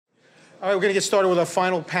All right, we're going to get started with our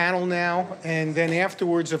final panel now, and then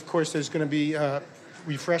afterwards, of course, there's going to be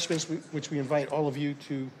refreshments, which we invite all of you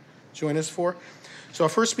to join us for. So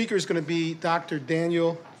our first speaker is going to be Dr.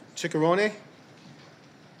 Daniel Ciccarone.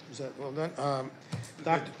 Is that well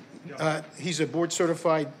done? He's a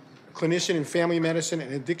board-certified clinician in family medicine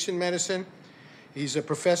and addiction medicine. He's a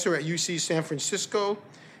professor at UC San Francisco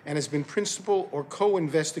and has been principal or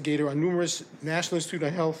co-investigator on numerous National Institute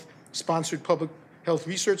of Health-sponsored public health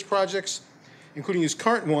research projects, including his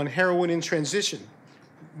current one, Heroin in Transition,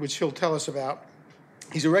 which he'll tell us about.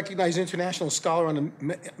 He's a recognized international scholar on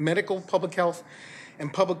the medical, public health,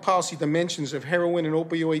 and public policy dimensions of heroin and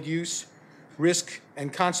opioid use, risk,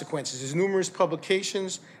 and consequences. His numerous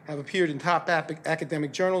publications have appeared in top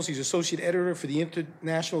academic journals. He's associate editor for the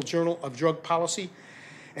International Journal of Drug Policy,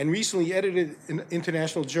 and recently edited an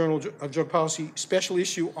International Journal of Drug Policy special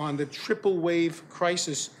issue on the triple wave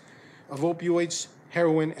crisis of opioids,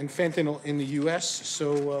 heroin, and fentanyl in the U.S.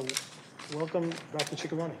 So welcome, Dr.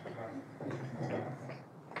 Ciccarone.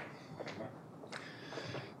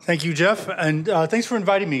 Thank you, Jeff, and thanks for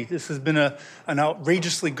inviting me. This has been an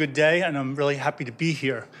outrageously good day, and I'm really happy to be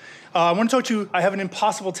here. I want to talk to you. I have an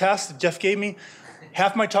impossible task that Jeff gave me.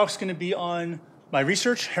 Half my talk is going to be on my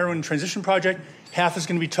research, Heroin Transition Project. Half is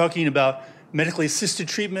going to be talking about medically assisted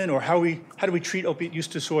treatment, or how do we treat opiate use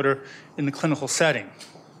disorder in the clinical setting.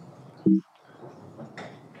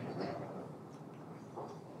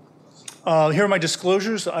 Here are my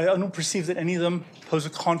disclosures. I don't perceive that any of them pose a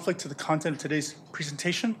conflict to the content of today's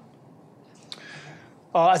presentation.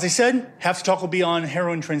 As I said, half the talk will be on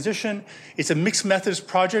heroin transition. It's a mixed methods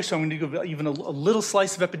project, so I'm going to give even a little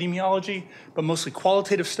slice of epidemiology, but mostly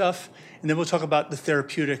qualitative stuff. And then we'll talk about the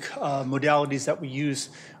therapeutic modalities that we use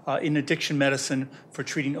in addiction medicine for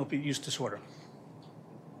treating opiate use disorder.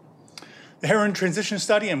 The heroin transition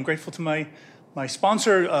study, I'm grateful to my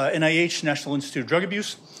sponsor, NIH, National Institute of Drug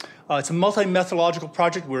Abuse. It's a multi-methodological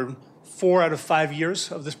project. We're 4 out of 5 years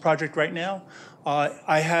of this project right now.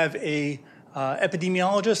 I have a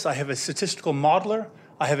epidemiologist, I have a statistical modeler,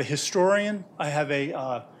 I have a historian, I have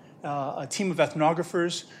a team of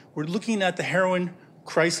ethnographers. We're looking at the heroin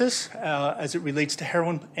crisis as it relates to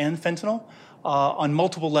heroin and fentanyl on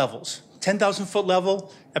multiple levels. 10,000-foot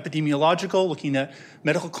level, epidemiological, looking at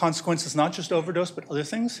medical consequences, not just overdose, but other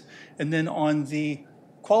things. And then on the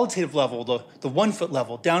qualitative level, the 1-foot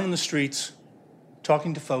level, down in the streets,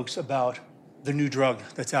 talking to folks about the new drug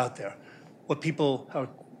that's out there.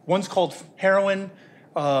 One's called heroin,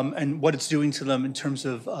 and what it's doing to them in terms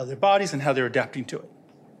of their bodies and how they're adapting to it.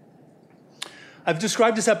 I've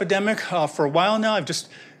described this epidemic for a while now. I've just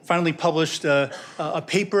finally published a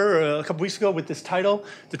paper a couple weeks ago with this title,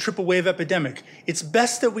 The Triple Wave Epidemic. It's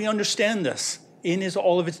best that we understand this in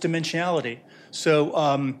all of its dimensionality. So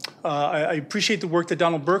I appreciate the work that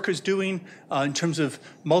Donald Burke is doing in terms of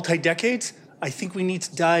multi-decades. I think we need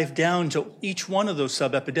to dive down to each one of those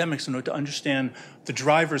sub-epidemics in order to understand the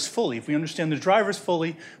drivers fully. If we understand the drivers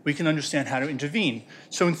fully, we can understand how to intervene.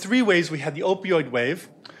 So in 3 ways, we had the opioid wave,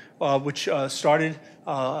 which started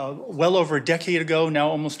well over a decade ago, now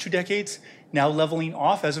almost 2 decades, now leveling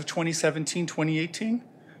off as of 2017, 2018.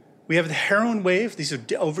 We have the heroin wave. These are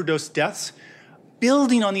overdose deaths,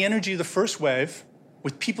 building on the energy of the first wave,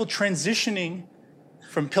 with people transitioning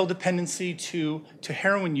from pill dependency to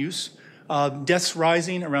heroin use, deaths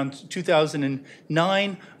rising around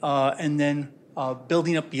 2009, and then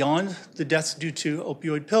building up beyond the deaths due to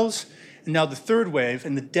opioid pills. And now the third wave,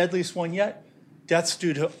 and the deadliest one yet, deaths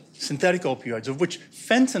due to synthetic opioids, of which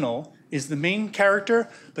fentanyl is the main character,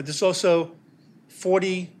 but there's also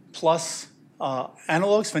 40-plus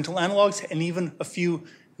analogs, fentanyl analogs, and even a few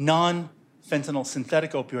non-fentanyl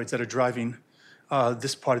synthetic opioids that are driving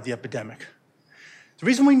this part of the epidemic. The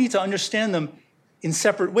reason we need to understand them in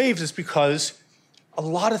separate waves is because a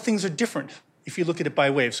lot of things are different if you look at it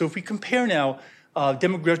by wave. So if we compare now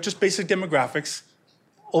just basic demographics,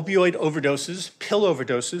 opioid overdoses, pill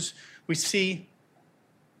overdoses, we see,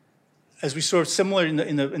 as we saw similar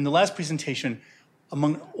in the last presentation,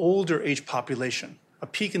 among older age population, a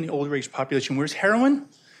peak in the older age population, whereas heroin,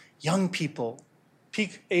 young people,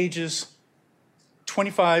 peak ages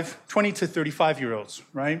 20 to 35-year-olds,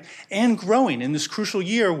 right? And growing in this crucial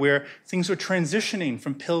year where things are transitioning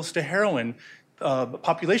from pills to heroin,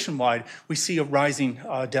 population-wide, we see a rising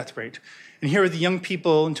death rate. And here are the young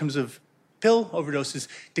people in terms of pill overdoses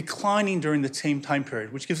declining during the same time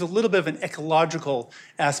period, which gives a little bit of an ecological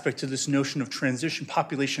aspect to this notion of transition,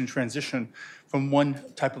 population transition from one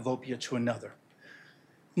type of opiate to another.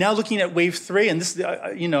 Now looking at wave 3, and this,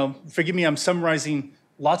 forgive me, I'm summarizing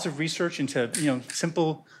lots of research into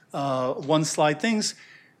simple one-slide things.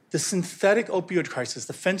 The synthetic opioid crisis,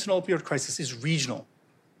 the fentanyl opioid crisis, is regional.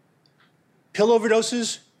 Pill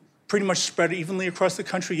overdoses pretty much spread evenly across the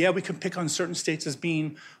country. Yeah, we can pick on certain states as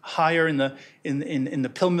being higher in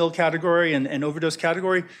the pill mill category and overdose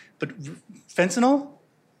category, but fentanyl,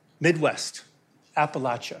 Midwest,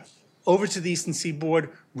 Appalachia, over to the Eastern Seaboard,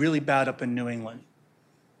 really bad up in New England.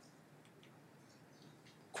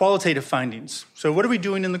 Qualitative findings. So what are we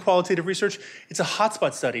doing in the qualitative research? It's a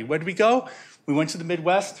hotspot study. Where did we go? We went to the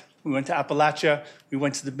Midwest, we went to Appalachia, we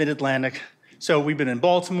went to the Mid-Atlantic. So we've been in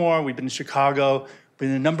Baltimore, we've been in Chicago, been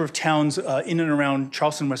in a number of towns in and around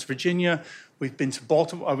Charleston, West Virginia. We've been to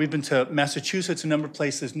Baltimore, we've been to Massachusetts, a number of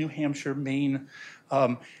places, New Hampshire, Maine.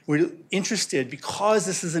 We're interested because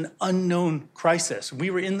this is an unknown crisis. We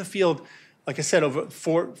were in the field, like I said, over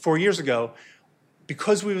four years ago.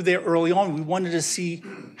 Because we were there early on, we wanted to see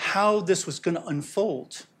how this was going to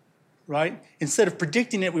unfold, right? Instead of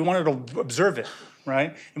predicting it, we wanted to observe it,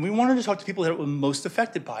 right? And we wanted to talk to people that were most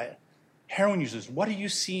affected by it. Heroin users, what are you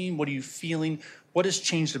seeing? What are you feeling? What has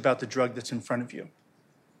changed about the drug that's in front of you?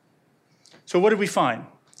 So what did we find?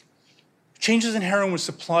 Changes in heroin were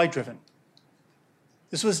supply-driven.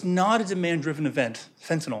 This was not a demand-driven event.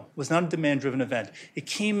 Fentanyl was not a demand-driven event. It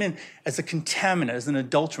came in as a contaminant, as an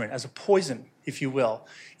adulterant, as a poison, if you will,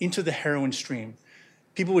 into the heroin stream.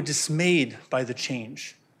 People were dismayed by the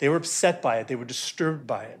change. They were upset by it. They were disturbed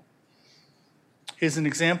by it. Here's an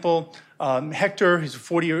example. Hector, he's a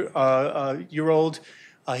 40-year-old.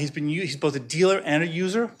 He's both a dealer and a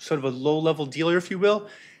user, sort of a low-level dealer, if you will.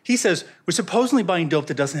 He says, we're supposedly buying dope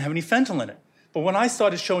that doesn't have any fentanyl in it. But when I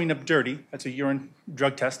started showing up dirty, that's a urine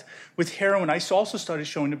drug test, with heroin, I also started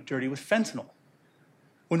showing up dirty with fentanyl.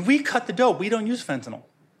 When we cut the dope, we don't use fentanyl.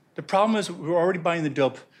 The problem is we're already buying the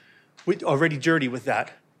dope already dirty with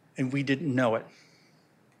that, and we didn't know it.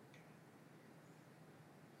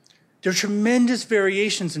 There are tremendous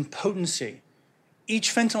variations in potency.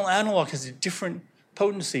 Each fentanyl analog has a different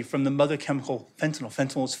potency from the mother chemical fentanyl.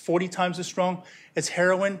 Fentanyl is 40 times as strong as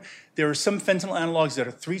heroin. There are some fentanyl analogs that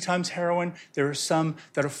are 3 times heroin. There are some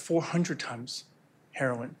that are 400 times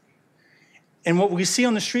heroin. And what we see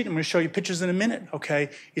on the street, and I'm going to show you pictures in a minute, okay,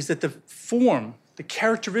 is that the form, the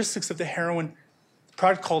characteristics of the heroin, the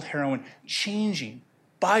product called heroin, changing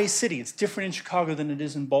by city. It's different in Chicago than it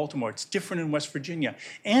is in Baltimore. It's different in West Virginia.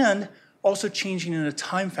 And also changing in a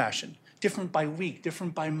time fashion, different by week,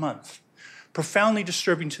 different by month. Profoundly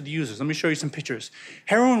disturbing to the users. Let me show you some pictures.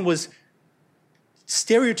 Heroin was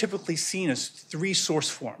stereotypically seen as 3 source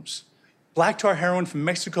forms. Black tar heroin from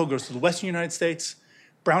Mexico goes to the western United States.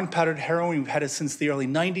 Brown powdered heroin, we've had it since the early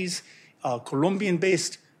 90s.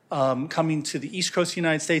 Colombian-based coming to the east coast of the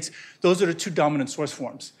United States. Those are the 2 dominant source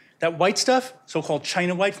forms. That white stuff, so-called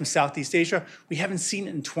China white from Southeast Asia, we haven't seen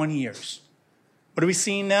it in 20 years. What are we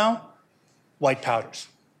seeing now? White powders.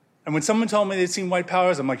 And when someone told me they'd seen white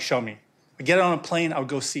powders, I'm like, show me. I get on a plane, I'll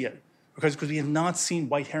go see it. Because we have not seen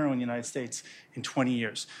white heroin in the United States in 20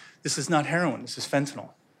 years. This is not heroin, this is fentanyl.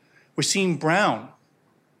 We're seeing brown.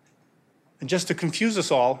 And just to confuse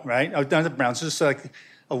us all, right? Not brown, it's just like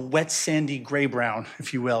a wet, sandy gray brown,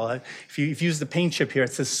 if you will. If you use the paint chip here,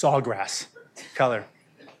 it says sawgrass color.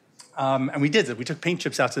 And we did it. We took paint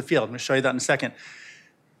chips out to the field. I'm going to show you that in a second.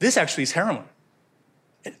 This actually is heroin.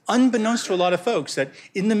 And unbeknownst to a lot of folks, that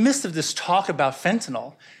in the midst of this talk about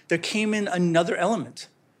fentanyl, there came in another element.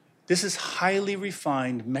 This is highly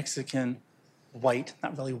refined Mexican white,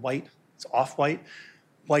 not really white, it's off-white,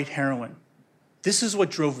 white heroin. This is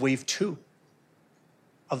what drove wave 2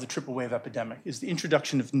 of the triple wave epidemic, is the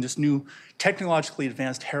introduction of this new technologically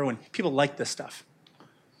advanced heroin. People like this stuff.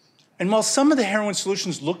 And while some of the heroin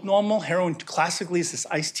solutions look normal, heroin classically is this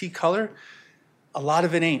iced tea color, a lot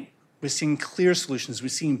of it ain't. We're seeing clear solutions. We're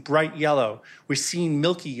seeing bright yellow. We're seeing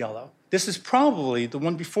milky yellow. This is probably, the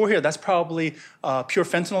one before here, that's probably pure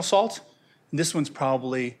fentanyl salt. And this one's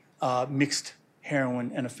probably mixed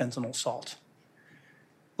heroin and a fentanyl salt.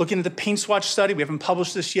 Looking at the paint swatch study, we haven't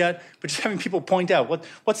published this yet, but just having people point out,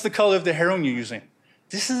 what's the color of the heroin you're using?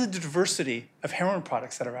 This is the diversity of heroin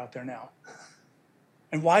products that are out there now.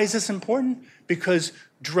 And why is this important? Because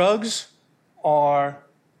drugs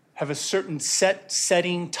have a certain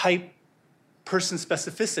setting, type, person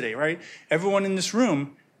specificity, right? Everyone in this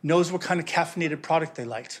room knows what kind of caffeinated product they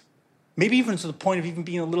liked. Maybe even to the point of even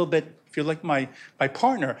being a little bit, if you're like my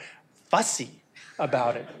partner, fussy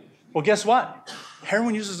about it. Well, guess what?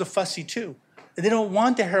 Heroin users are fussy too. And they don't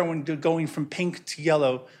want the heroin going from pink to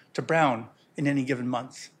yellow to brown in any given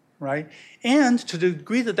month, right? And to the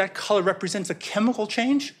degree that that color represents a chemical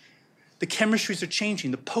change, the chemistries are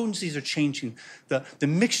changing, the potencies are changing, the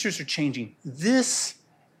mixtures are changing. This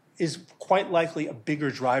is quite likely a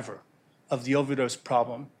bigger driver of the overdose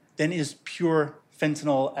problem than is pure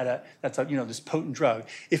fentanyl that's this potent drug.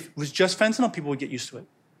 If it was just fentanyl, people would get used to it.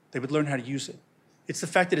 They would learn how to use it. It's the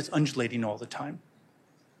fact that it's undulating all the time.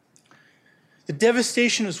 The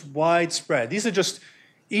devastation is widespread. These are just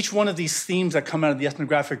each one of these themes that come out of the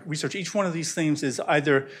ethnographic research. Each one of these themes is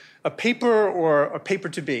either a paper or a paper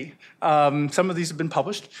to be. Some of these have been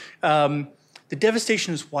published. The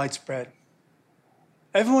devastation is widespread.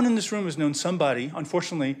 Everyone in this room has known somebody,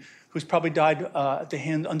 unfortunately, who's probably died at the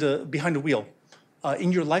hand behind a wheel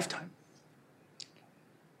in your lifetime.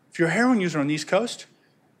 If you're a heroin user on the East Coast,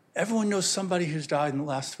 everyone knows somebody who's died in the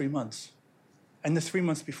last 3 months, and the 3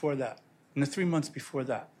 months before that, and the 3 months before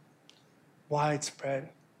that. Widespread.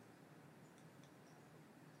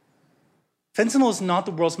 Fentanyl is not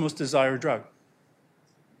the world's most desired drug.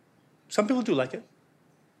 Some people do like it.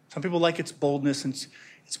 Some people like its boldness and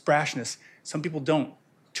its brashness. Some people don't.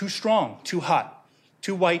 Too strong, too hot,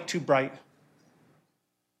 too white, too bright,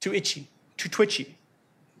 too itchy, too twitchy,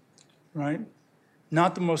 right?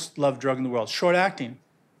 Not the most loved drug in the world. Short acting.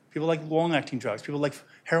 People like long acting drugs. People like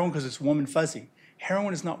heroin because it's warm and fuzzy.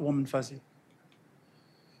 Heroin is not warm and fuzzy.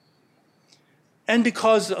 And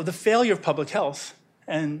because of the failure of public health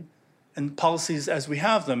and policies as we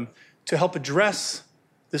have them to help address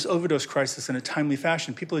this overdose crisis in a timely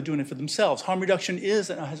fashion, people are doing it for themselves. Harm reduction is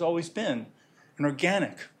and has always been an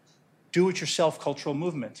organic, do-it-yourself cultural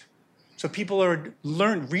movement. So people are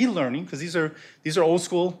relearning, because these are old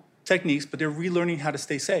school techniques, but they're relearning how to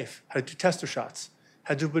stay safe, how to do tester shots,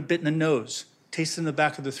 how to do a bit in the nose, taste in the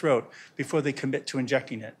back of the throat before they commit to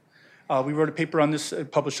injecting it. We wrote a paper on this,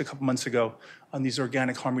 published a couple months ago, on these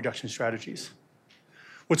organic harm reduction strategies.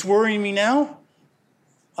 What's worrying me now?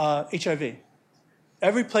 HIV.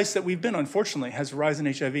 Every place that we've been, unfortunately, has a rise in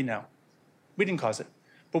HIV now. We didn't cause it,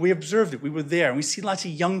 but we observed it. We were there, and we see lots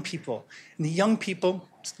of young people. And the young people,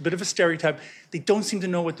 it's a bit of a stereotype, they don't seem to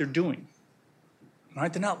know what they're doing.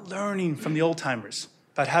 Right? They're not learning from the old-timers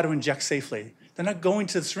about how to inject safely. They're not going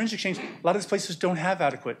to the syringe exchange. A lot of these places don't have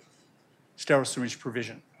adequate sterile syringe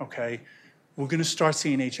provision, okay? We're going to start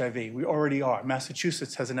seeing HIV. We already are.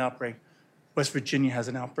 Massachusetts has an outbreak. West Virginia has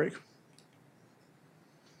an outbreak.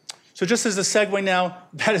 So just as a segue now,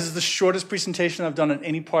 that is the shortest presentation I've done on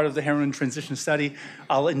any part of the heroin transition study.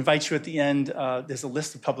 I'll invite you at the end. There's a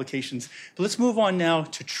list of publications. But let's move on now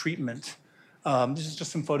to treatment. This is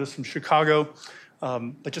just some photos from Chicago,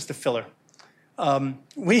 but just a filler.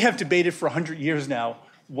 We have debated for 100 years now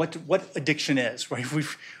what addiction is, right?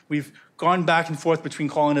 We've gone back and forth between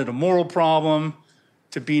calling it a moral problem,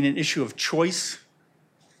 to being an issue of choice,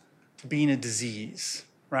 to being a disease,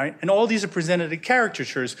 right? And all these are presented in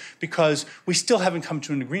caricatures because we still haven't come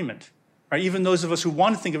to an agreement, right? Even those of us who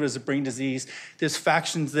want to think of it as a brain disease, there's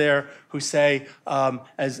factions there who say,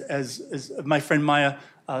 as my friend Maya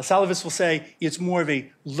Salavis will say, it's more of a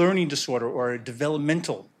learning disorder or a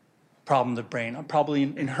developmental problem of the brain. I'm probably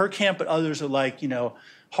in her camp, but others are like,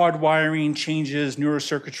 hardwiring, changes,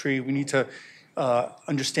 neurocircuitry. We need to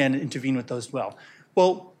understand and intervene with those well.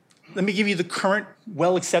 Well, let me give you the current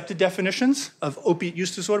well-accepted definitions of opiate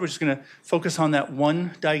use disorder, which is going to focus on that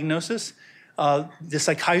one diagnosis. The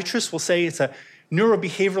psychiatrist will say it's a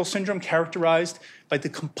neurobehavioral syndrome characterized by the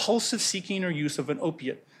compulsive seeking or use of an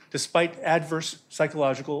opiate, despite adverse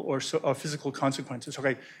psychological or physical consequences.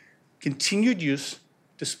 Okay, continued use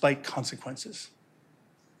despite consequences.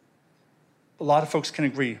 A lot of folks can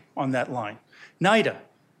agree on that line. NIDA,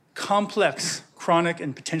 complex, chronic,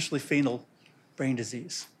 and potentially fatal brain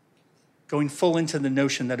disease, going full into the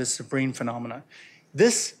notion that it's a brain phenomena.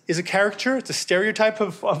 This is a caricature. It's a stereotype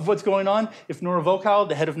of what's going on. If Nora Volkow,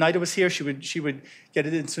 the head of NIDA, was here, she would get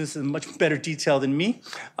it into this in much better detail than me.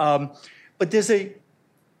 But there's a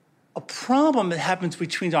problem that happens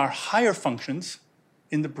between our higher functions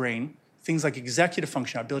in the brain, things like executive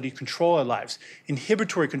function, our ability to control our lives,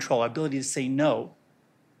 inhibitory control, our ability to say no,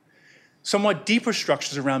 somewhat deeper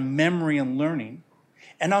structures around memory and learning,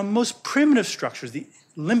 and our most primitive structures, the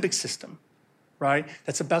limbic system, right?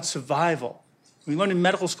 That's about survival. We learned in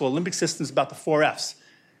medical school, limbic system is about the 4 Fs: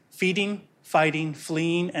 feeding, fighting,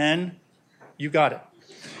 fleeing, and you got it.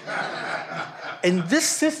 And this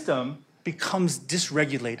system becomes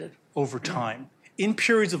dysregulated over time in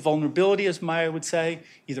periods of vulnerability, as Maya would say,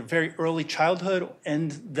 either very early childhood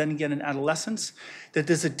and then again in adolescence, that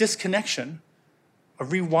there's a disconnection, a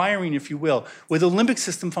rewiring, if you will, where the limbic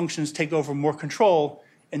system functions take over more control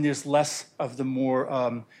and there's less of the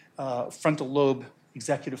more frontal lobe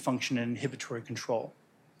executive function and inhibitory control.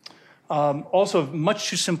 Also, a much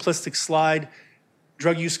too simplistic slide.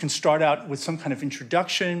 Drug use can start out with some kind of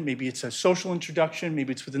introduction. Maybe it's a social introduction.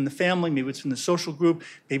 Maybe it's within the family. Maybe it's in the social group.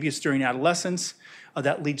 Maybe it's during adolescence.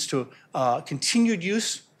 That leads to continued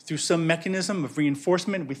use through some mechanism of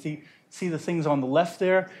reinforcement. We see the things on the left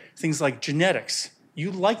there, things like genetics.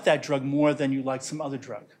 You like that drug more than you like some other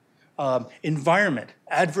drug. Environment,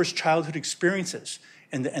 adverse childhood experiences,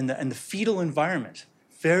 and the fetal environment,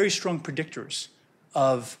 very strong predictors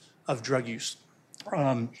of drug use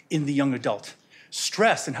in the young adult.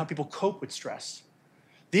 Stress and how people cope with stress.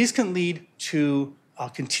 These can lead to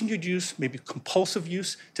continued use, maybe compulsive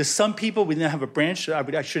use. To some people, we didn't have a branch.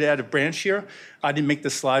 I should add a branch here. I didn't make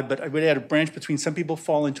this slide, but I would add a branch between some people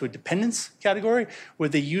fall into a dependence category where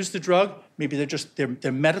they use the drug. Maybe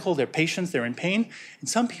they're medical, they're patients, they're in pain. And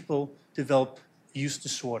some people develop use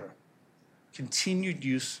disorder, continued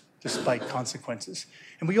use despite consequences.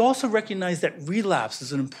 And we also recognize that relapse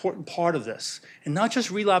is an important part of this. And not just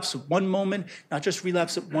relapse at one moment, not just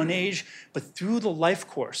relapse at one age, but through the life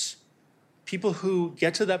course. People who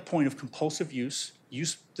get to that point of compulsive use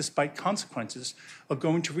despite consequences, are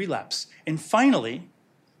going to relapse. And finally,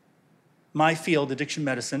 my field, addiction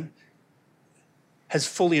medicine, has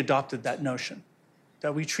fully adopted that notion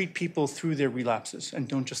that we treat people through their relapses and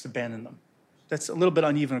don't just abandon them. That's a little bit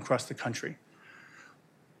uneven across the country.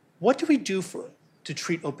 What do we do to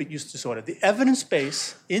treat opiate use disorder? The evidence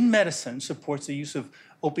base in medicine supports the use of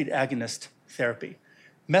opiate agonist therapy.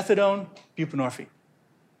 Methadone, buprenorphine.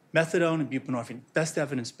 Methadone and buprenorphine, best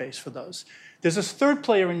evidence base for those. There's this third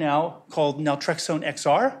player now called naltrexone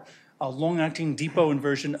XR, a long-acting depot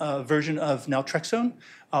version of naltrexone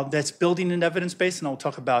that's building an evidence base, and I'll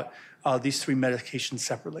talk about these three medications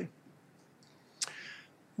separately.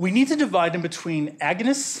 We need to divide them between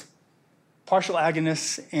agonists, partial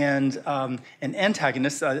agonists, and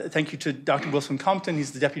antagonists. Thank you to Dr. Wilson Compton.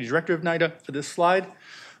 He's the deputy director of NIDA for this slide.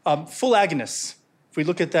 Full agonists. If we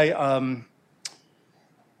look at the,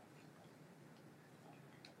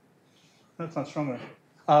 that's not strong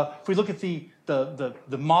enough. If we look at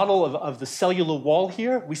the model of the cellular wall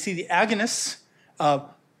here, we see the agonists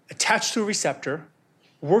attached to a receptor,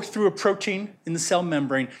 work through a protein in the cell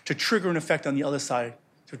membrane to trigger an effect on the other side,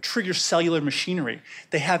 to trigger cellular machinery.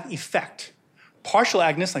 They have effect. Partial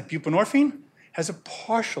agonists, like buprenorphine, has a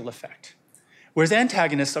partial effect, whereas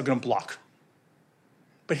antagonists are going to block.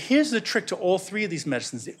 But here's the trick to all three of these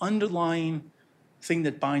medicines, the underlying thing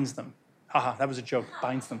that binds them. Haha, that was a joke,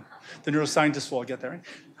 binds them. The neuroscientists will all get there,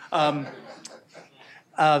 right?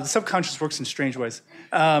 The subconscious works in strange ways.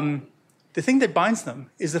 The thing that binds them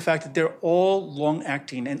is the fact that they're all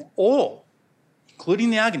long-acting, and all, including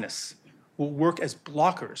the agonists, will work as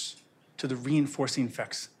blockers to the reinforcing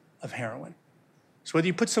effects of heroin. So whether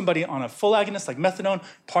you put somebody on a full agonist like methadone,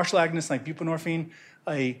 partial agonist like buprenorphine,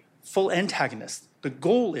 a full antagonist, the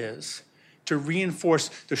goal is to reinforce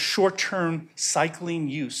the short-term cycling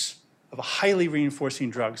use of a highly reinforcing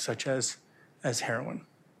drug such as heroin.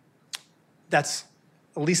 That's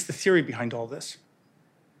at least the theory behind all this.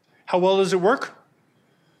 How well does it work?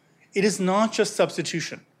 It is not just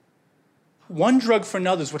substitution. One drug for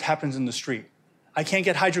another is what happens in the street. I can't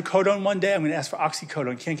get hydrocodone one day, I'm going to ask for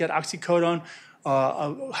oxycodone. Can't get oxycodone,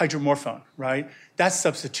 hydromorphone, right? That's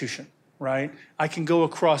substitution, right? I can go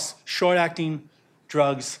across short-acting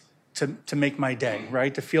drugs to make my day,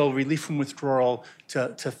 right? To feel relief from withdrawal,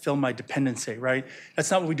 to fill my dependency, right?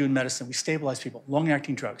 That's not what we do in medicine. We stabilize people,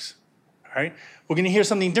 long-acting drugs, all right? We're going to hear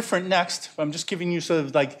something different next. I'm just giving you sort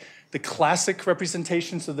of like the classic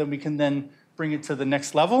representation so that we can then bring it to the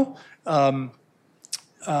next level when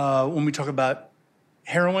we talk about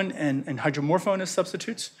heroin and hydromorphone as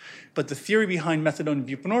substitutes. But the theory behind methadone and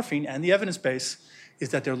buprenorphine and the evidence base is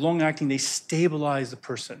that they're long-acting, they stabilize the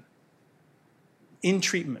person in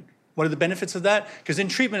treatment. What are the benefits of that? Because in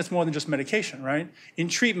treatment, it's more than just medication, right? In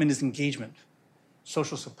treatment is engagement,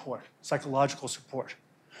 social support, psychological support.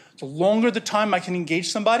 The longer the time I can engage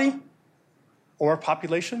somebody or a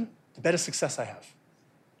population, the better success I have.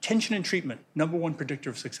 Tension in treatment, #1 predictor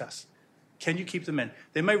of success. Can you keep them in?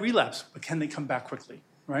 They might relapse, but can they come back quickly,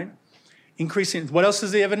 right? Increasing, what else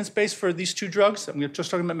is the evidence base for these two drugs? I'm just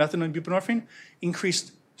talking about methadone and buprenorphine.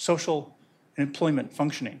 Increased social and employment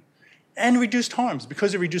functioning. And reduced harms.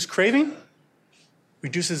 Because it reduced craving,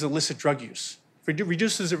 reduces illicit drug use. If it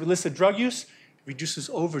reduces illicit drug use, it reduces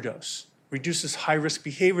overdose, reduces high-risk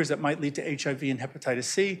behaviors that might lead to HIV and hepatitis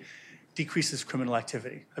C, decreases criminal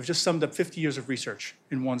activity. I've just summed up 50 years of research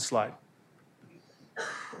in one slide.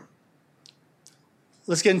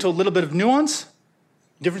 Let's get into a little bit of nuance.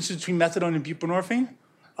 Differences between methadone and buprenorphine.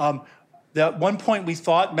 At one point we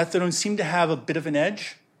thought methadone seemed to have a bit of an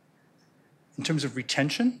edge in terms of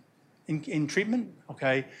retention in treatment,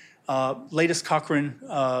 okay? Latest Cochrane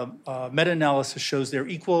meta-analysis shows they're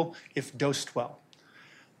equal if dosed well.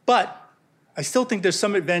 But I still think there's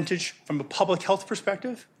some advantage from a public health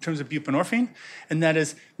perspective in terms of buprenorphine, and that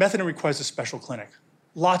is methadone requires a special clinic.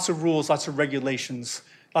 Lots of rules, lots of regulations,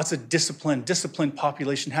 lots of discipline. Disciplined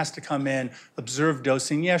population has to come in, observe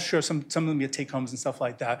dosing. Yeah, sure, some of them get take-homes and stuff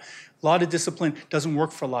like that. A lot of discipline doesn't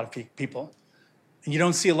work for a lot of people. And you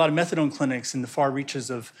don't see a lot of methadone clinics in the far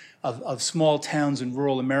reaches of small towns in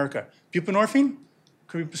rural America. Buprenorphine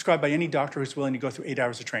can be prescribed by any doctor who's willing to go through 8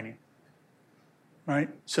 hours of training, right?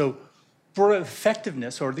 So for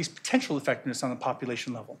effectiveness, or at least potential effectiveness on the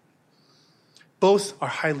population level, both are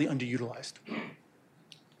highly underutilized.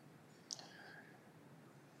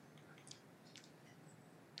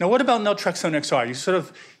 Now, what about naltrexone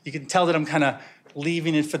XR? You can tell that I'm kind of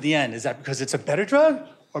leaving it for the end. Is that because it's a better drug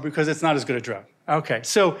or because it's not as good a drug? Okay,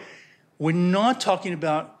 so we're not talking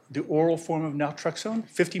about the oral form of naltrexone,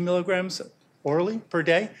 50 milligrams orally per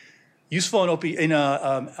day, useful in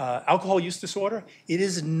alcohol use disorder. It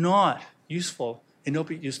is not useful in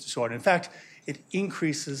opiate use disorder. In fact, it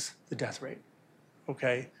increases the death rate,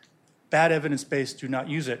 okay? Bad evidence-based, do not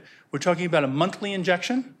use it. We're talking about a monthly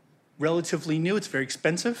injection, relatively new, it's very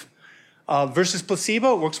expensive, versus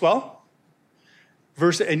placebo, it works well.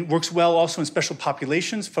 And works well also in special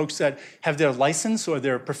populations, folks that have their license or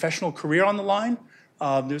their professional career on the line.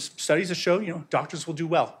 There's studies that show, doctors will do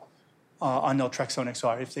well on naltrexone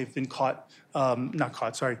XR if they've been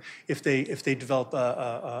if they develop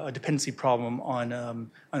a dependency problem on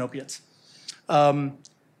opiates.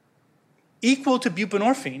 Equal to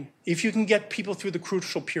buprenorphine if you can get people through the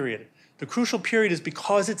crucial period. The crucial period is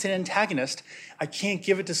because it's an antagonist, I can't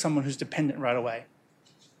give it to someone who's dependent right away.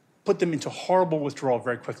 Put them into horrible withdrawal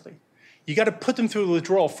very quickly. You got to put them through the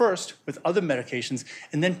withdrawal first with other medications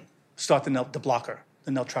and then start the blocker,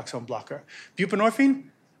 the naltrexone blocker. Buprenorphine,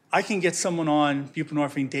 I can get someone on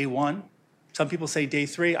buprenorphine day 1. Some people say day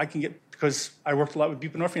 3. Because I worked a lot with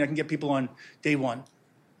buprenorphine, I can get people on day 1.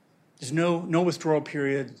 There's no withdrawal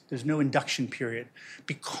period. There's no induction period.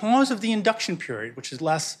 Because of the induction period, which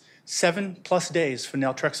lasts 7+ days for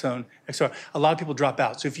naltrexone XR, a lot of people drop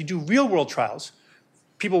out. So if you do real-world trials,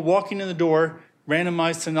 people walking in the door,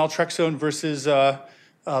 randomized to naltrexone versus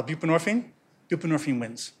buprenorphine, buprenorphine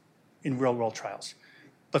wins in real-world trials.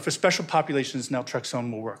 But for special populations,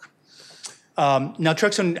 naltrexone will work.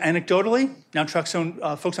 Naltrexone, anecdotally,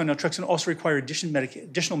 folks on naltrexone also require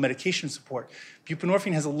additional medication support.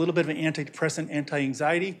 Buprenorphine has a little bit of an antidepressant,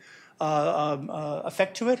 anti-anxiety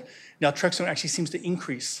effect to it. Naltrexone actually seems to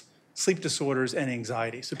increase sleep disorders and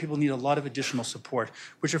anxiety. So people need a lot of additional support,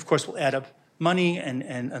 which of course will add up money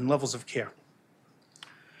and levels of care.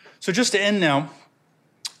 So just to end now,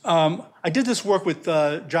 I did this work with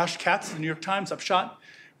Josh Katz of the New York Times, Upshot.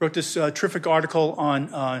 Wrote this terrific article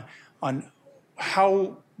on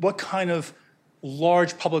what kind of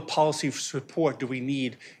large public policy support do we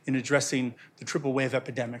need in addressing the triple wave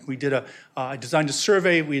epidemic. We did I designed a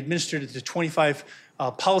survey. We administered it to 25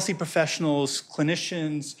 policy professionals,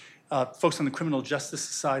 clinicians, folks on the criminal justice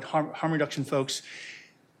side, harm reduction folks.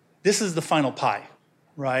 This is the final pie,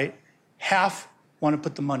 right? Half want to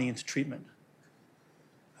put the money into treatment.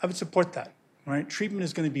 I would support that, right? Treatment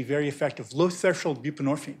is going to be very effective. Low threshold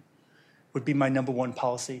buprenorphine would be my #1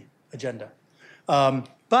 policy agenda.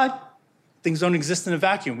 But things don't exist in a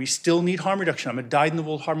vacuum. We still need harm reduction. I'm a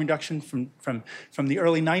dyed-in-the-wool harm reduction from the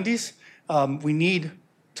early 90s. We need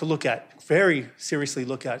to very seriously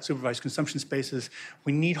look at supervised consumption spaces.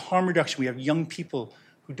 We need harm reduction. We have young people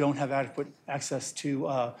who don't have adequate access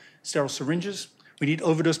to sterile syringes. We need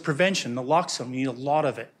overdose prevention, naloxone. We need a lot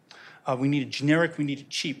of it. We need it generic. We need it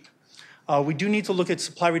cheap. We do need to look at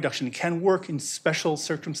supply reduction. It can work in special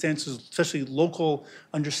circumstances, especially local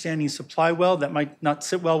understanding supply well. That might not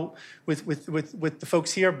sit well with the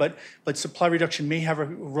folks here, but supply reduction may have a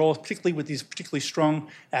role, particularly with these particularly strong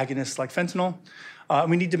agonists like fentanyl.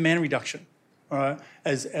 We need demand reduction.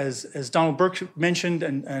 As Donald Burke mentioned,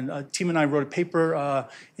 and a team and I wrote a paper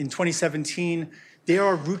in 2017, there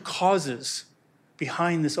are root causes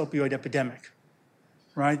behind this opioid epidemic.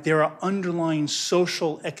 Right? There are underlying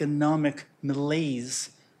social, economic malaise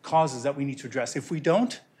causes that we need to address. If we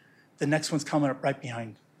don't, the next one's coming up right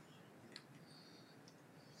behind.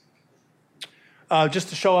 Just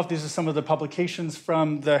to show off, these are some of the publications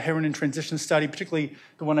from the heroin in transition study, particularly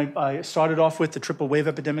the one I started off with, the triple wave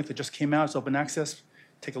epidemic that just came out. It's open access.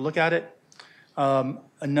 Take a look at it.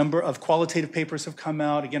 A number of qualitative papers have come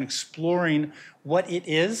out, again, exploring what it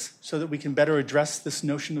is so that we can better address this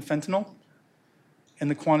notion of fentanyl, and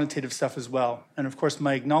the quantitative stuff as well. And of course,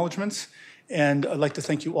 my acknowledgments, and I'd like to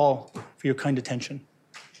thank you all for your kind attention.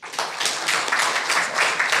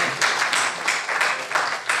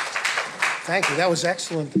 Thank you, that was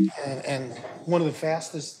excellent, and one of the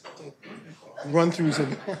fastest run-throughs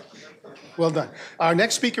of, well done. Our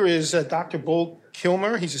next speaker is Dr. Bo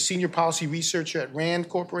Kilmer. He's a senior policy researcher at RAND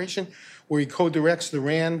Corporation, where he co-directs the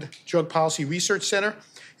RAND Drug Policy Research Center.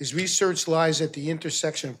 His research lies at the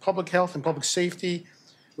intersection of public health and public safety,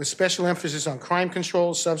 with special emphasis on crime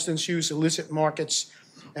control, substance use, illicit markets,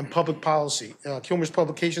 and public policy. Kilmer's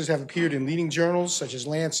publications have appeared in leading journals such as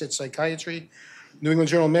Lancet Psychiatry, New England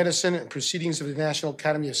Journal of Medicine, and Proceedings of the National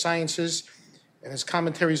Academy of Sciences, and his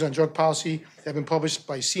commentaries on drug policy have been published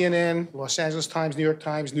by CNN, Los Angeles Times, New York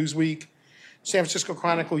Times, Newsweek, San Francisco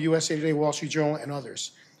Chronicle, USA Today, Wall Street Journal, and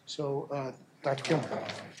others. So, Dr. Kilmer.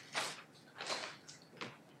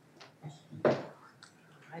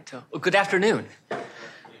 Well, good afternoon.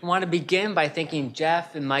 I want to begin by thanking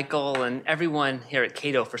Jeff and Michael and everyone here at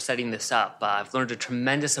Cato for setting this up. I've learned a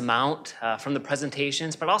tremendous amount from the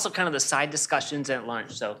presentations, but also kind of the side discussions at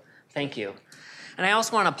lunch, so thank you. And I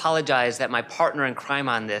also want to apologize that my partner in crime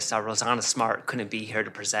on this, Rosanna Smart, couldn't be here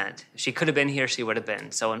to present. If she could have been here, she would have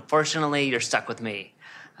been. So unfortunately, you're stuck with me.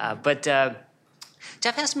 But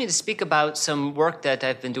Jeff asked me to speak about some work that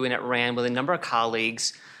I've been doing at RAND with a number of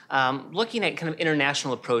colleagues, looking at kind of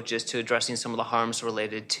international approaches to addressing some of the harms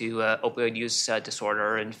related to opioid use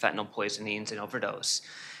disorder and fentanyl poisonings and overdose.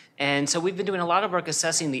 And so we've been doing a lot of work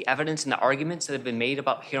assessing the evidence and the arguments that have been made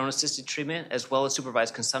about heroin-assisted treatment as well as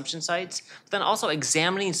supervised consumption sites, but then also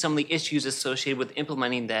examining some of the issues associated with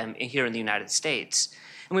implementing them here in the United States.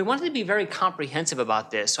 And we wanted to be very comprehensive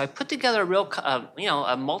about this. So I put together a real,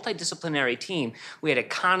 a multidisciplinary team. We had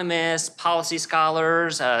economists, policy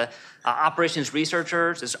scholars, operations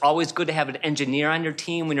researchers. It's always good to have an engineer on your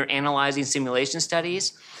team when you're analyzing simulation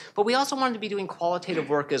studies. But we also wanted to be doing qualitative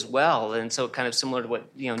work as well. And so kind of similar to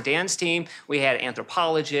what, Dan's team, we had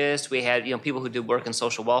anthropologists, we had, people who did work in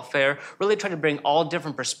social welfare, really trying to bring all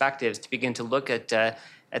different perspectives to begin to look at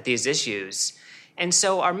these issues. And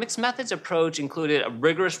so our mixed methods approach included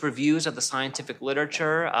rigorous reviews of the scientific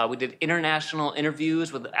literature. We did international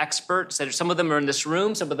interviews with experts. Some of them are in this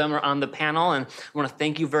room, some of them are on the panel, and I want to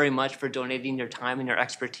thank you very much for donating your time and your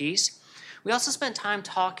expertise. We also spent time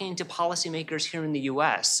talking to policymakers here in the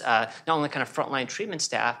U.S., not only kind of frontline treatment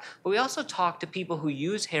staff, but we also talked to people who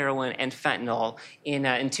use heroin and fentanyl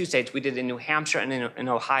in two states. We did in New Hampshire and in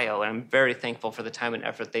Ohio, and I'm very thankful for the time and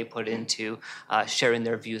effort they put into sharing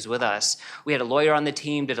their views with us. We had a lawyer on the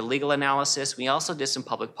team, did a legal analysis. We also did some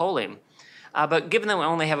public polling. But given that we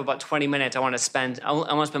only have about 20 minutes, I want to spend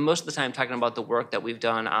most of the time talking about the work that we've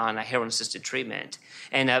done on heroin-assisted treatment.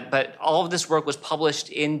 But all of this work was published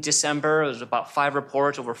in December. It was about 5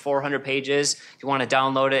 reports, over 400 pages. If you want to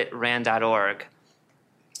download it, rand.org.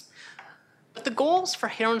 But the goals for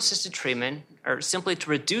heroin-assisted treatment are simply to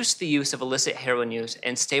reduce the use of illicit heroin use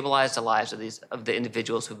and stabilize the lives of the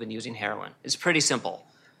individuals who've been using heroin. It's pretty simple.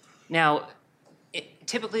 Now,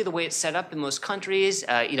 typically the way it's set up in most countries,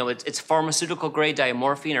 it's pharmaceutical-grade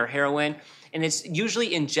diamorphine or heroin, and it's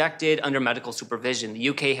usually injected under medical supervision. The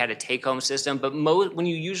UK had a take-home system, but when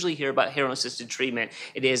you usually hear about heroin-assisted treatment,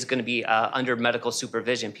 it is going to be under medical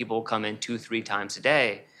supervision. People will come in 2-3 times a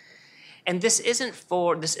day. And this isn't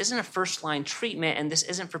a first-line treatment, and this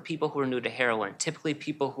isn't for people who are new to heroin. Typically,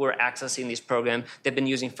 people who are accessing these programs, they've been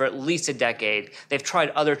using for at least a decade. They've tried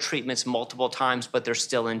other treatments multiple times, but they're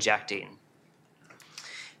still injecting.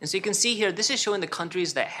 And so you can see here, this is showing the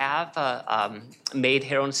countries that have made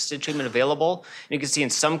heroin-assisted treatment available. And you can see in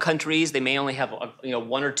some countries, they may only have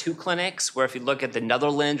 1 or 2 clinics, where if you look at the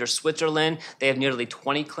Netherlands or Switzerland, they have nearly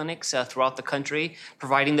 20 clinics throughout the country,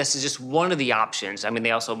 providing this is just one of the options. I mean, they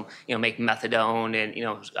also make methadone and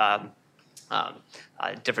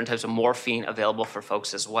different types of morphine available for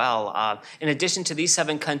folks as well. In addition to these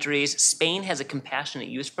 7 countries, Spain has a compassionate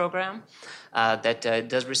use program that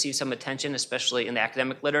does receive some attention, especially in the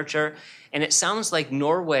academic literature. And it sounds like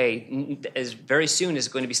Norway very soon is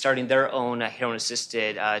going to be starting their own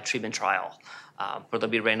heroin-assisted treatment trial, where they'll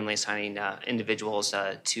be randomly assigning individuals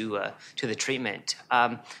to the treatment.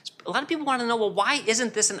 A lot of people want to know, well, why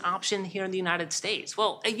isn't this an option here in the United States?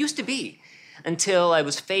 Well, it used to be, until I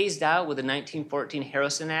was phased out with the 1914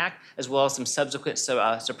 Harrison Act, as well as some subsequent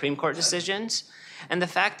Supreme Court decisions. And the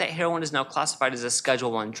fact that heroin is now classified as a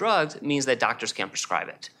Schedule I drug means that doctors can't prescribe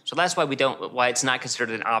it. So that's why why it's not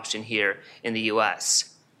considered an option here in the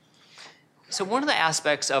U.S. So one of the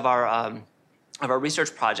aspects of our of our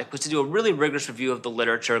research project was to do a really rigorous review of the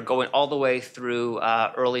literature going all the way through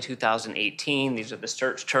early 2018. These are the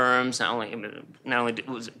search terms. Not only it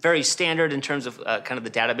was very standard in terms of kind of the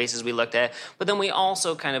databases we looked at, but then we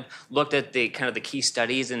also kind of looked at the kind of the key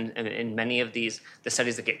studies and many of the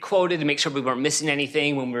studies that get quoted to make sure we weren't missing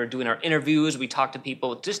anything when we were doing our interviews. We talked to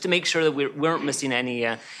people just to make sure that we weren't missing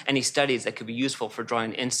any studies that could be useful for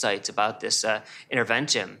drawing insights about this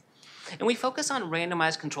intervention. And we focus on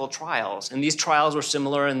randomized controlled trials. And these trials were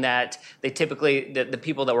similar in that they typically, the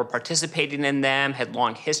people that were participating in them had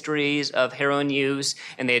long histories of heroin use,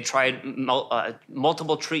 and they had tried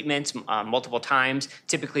multiple treatments multiple times,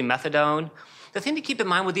 typically methadone. The thing to keep in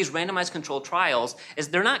mind with these randomized controlled trials is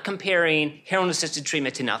they're not comparing heroin-assisted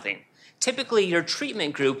treatment to nothing. Typically, your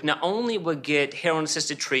treatment group not only would get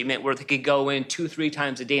heroin-assisted treatment where they could go in 2-3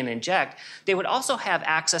 times a day and inject, they would also have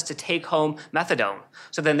access to take-home methadone.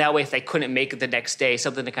 So then that way, if they couldn't make it the next day,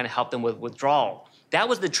 something to kind of help them with withdrawal. That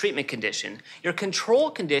was the treatment condition. Your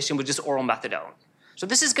control condition was just oral methadone. So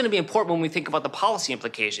this is going to be important when we think about the policy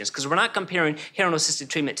implications, because we're not comparing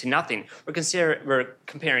heroin-assisted treatment to nothing. We're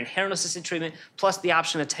comparing heroin-assisted treatment plus the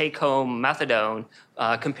option of take-home methadone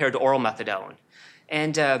compared to oral methadone.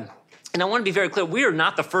 And I want to be very clear, we are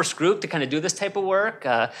not the first group to kind of do this type of work.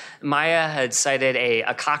 Maya had cited a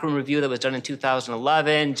Cochrane review that was done in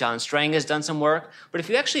 2011. John Strang has done some work. But if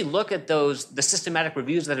you actually look at the systematic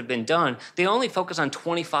reviews that have been done, they only focus on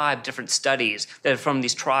 25 different studies that are from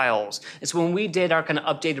these trials. And so when we did our kind of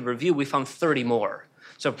updated review, we found 30 more.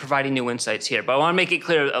 So providing new insights here. But I want to make it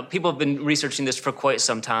clear, people have been researching this for quite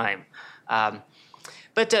some time.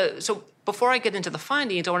 So before I get into the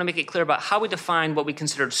findings, I want to make it clear about how we define what we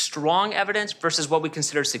considered strong evidence versus what we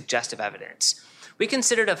consider suggestive evidence. We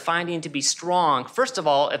considered a finding to be strong, first of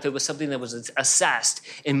all, if it was something that was assessed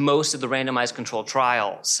in most of the randomized controlled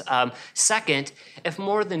trials. Second, if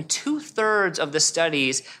more than 2/3 of the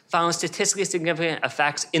studies found statistically significant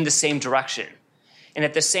effects in the same direction. And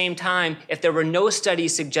at the same time, if there were no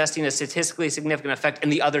studies suggesting a statistically significant effect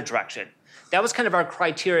in the other direction. That was kind of our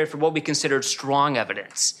criteria for what we considered strong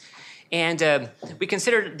evidence. And we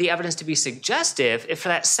considered the evidence to be suggestive if for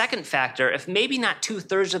that second factor, if maybe not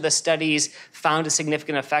 2/3 of the studies found a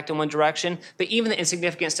significant effect in one direction, but even the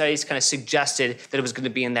insignificant studies kind of suggested that it was going to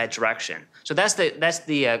be in that direction. So that's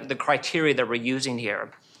the criteria that we're using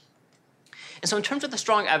here. And so in terms of the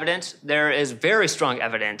strong evidence, there is very strong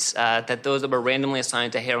evidence that those that were randomly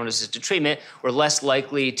assigned to heroin-assisted treatment were less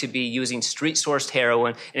likely to be using street-sourced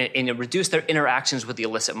heroin and it reduced their interactions with the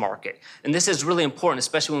illicit market. And this is really important,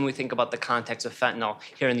 especially when we think about the context of fentanyl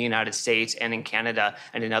here in the United States and in Canada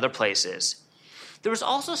and in other places. There was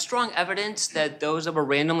also strong evidence that those that were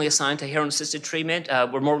randomly assigned to heroin-assisted treatment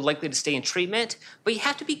were more likely to stay in treatment, but you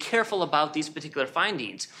have to be careful about these particular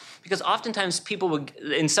findings because oftentimes people would,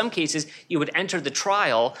 in some cases, you would enter the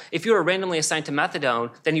trial. If you were randomly assigned to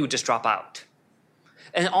methadone, then you would just drop out.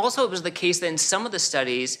 And also it was the case that in some of the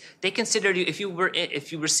studies, they considered you, if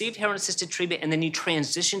you received heroin-assisted treatment and then you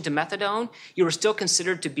transitioned to methadone, you were still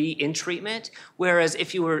considered to be in treatment, whereas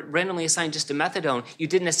if you were randomly assigned just to methadone, you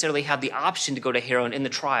didn't necessarily have the option to go to heroin in the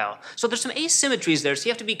trial. So there's some asymmetries there, so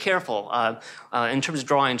you have to be careful in terms of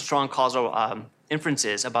drawing strong causal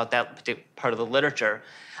inferences about that particular part of the literature.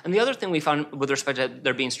 And the other thing we found with respect to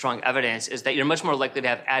there being strong evidence is that you're much more likely to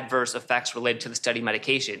have adverse effects related to the study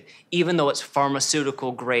medication. Even though it's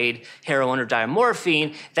pharmaceutical grade heroin or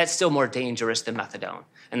diamorphine, that's still more dangerous than methadone.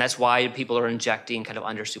 And that's why people are injecting kind of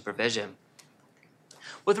under supervision.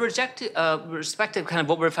 With respect to kind of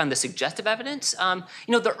what we found the suggestive evidence,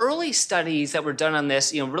 the early studies that were done on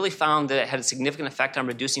this, really found that it had a significant effect on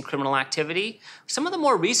reducing criminal activity. Some of the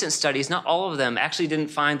more recent studies, not all of them, actually didn't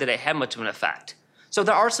find that it had much of an effect. So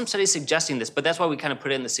there are some studies suggesting this, but that's why we kind of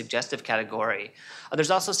put it in the suggestive category. There's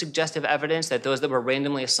also suggestive evidence that those that were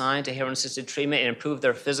randomly assigned to heroin-assisted treatment improved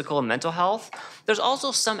their physical and mental health. There's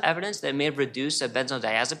also some evidence that it may have reduced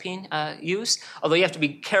benzodiazepine use, although you have to be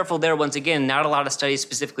careful there. Once again, not a lot of studies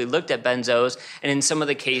specifically looked at benzos, and in some of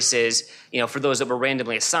the cases, for those that were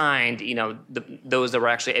randomly assigned, those that were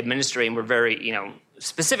actually administering were very,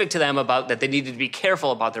 specific to them about that they needed to be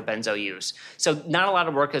careful about their benzo use. So not a lot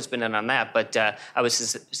of work has been done on that, but I would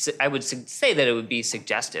say that it would be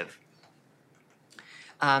suggestive.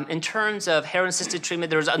 In terms of heroin-assisted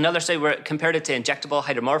treatment, there was another study where it compared it to injectable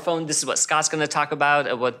hydromorphone. This is what Scott's going to talk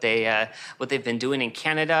about, what they've been doing in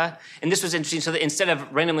Canada. And this was interesting. So that instead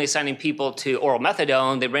of randomly assigning people to oral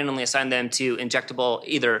methadone, they randomly assigned them to injectable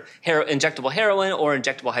injectable heroin or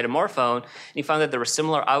injectable hydromorphone. And he found that there were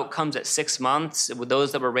similar outcomes at 6 months with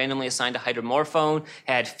those that were randomly assigned to hydromorphone,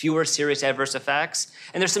 had fewer serious adverse effects.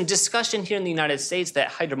 And there's some discussion here in the United States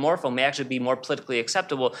that hydromorphone may actually be more politically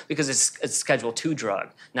acceptable because it's a Schedule II drug,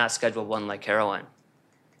 not Schedule I like heroin.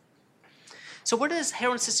 So what does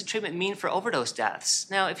heroin-assisted treatment mean for overdose deaths?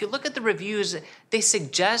 Now, if you look at the reviews, they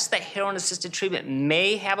suggest that heroin-assisted treatment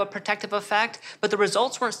may have a protective effect, but the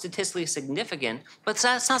results weren't statistically significant. But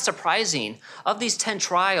that's not surprising. Of these 10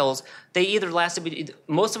 trials,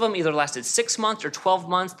 most of them either lasted 6 months or 12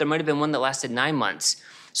 months. There might have been one that lasted 9 months.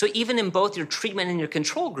 So even in both your treatment and your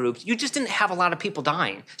control groups, you just didn't have a lot of people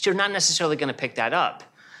dying. So you're not necessarily going to pick that up.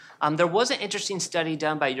 There was an interesting study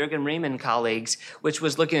done by Jürgen Rehm and colleagues, which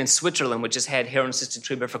was looking in Switzerland, which has had heroin-assisted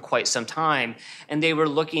treatment for quite some time. And they were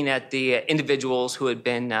looking at the individuals who had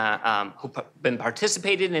been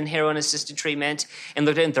participated in heroin-assisted treatment and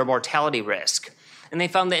looked at their mortality risk. And they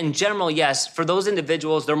found that in general, yes, for those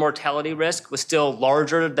individuals, their mortality risk was still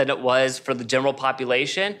larger than it was for the general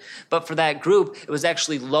population. But for that group, it was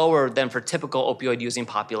actually lower than for typical opioid-using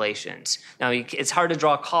populations. Now, it's hard to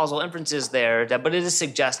draw causal inferences there, but it is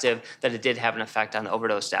suggestive that it did have an effect on the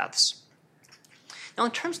overdose deaths. Now,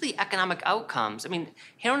 in terms of the economic outcomes, I mean,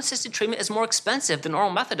 heroin-assisted treatment is more expensive than oral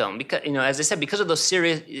methadone because, as I said, because of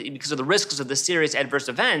the risks of the serious adverse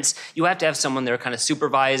events, you have to have someone there kind of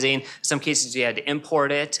supervising. In some cases, you had to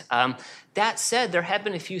import it. That said, there have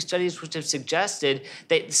been a few studies which have suggested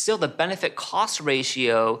that still the benefit-cost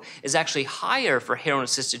ratio is actually higher for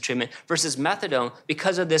heroin-assisted treatment versus methadone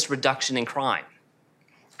because of this reduction in crime.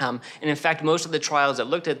 And in fact, most of the trials that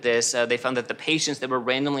looked at this, they found that the patients that were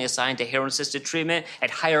randomly assigned to heroin-assisted treatment had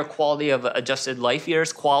higher quality of adjusted life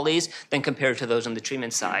years, qualities, than compared to those on the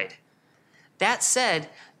treatment side. That said,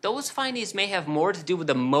 those findings may have more to do with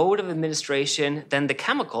the mode of administration than the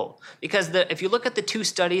chemical. Because if you look at the two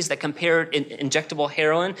studies that compared injectable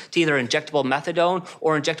heroin to either injectable methadone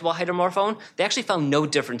or injectable hydromorphone, they actually found no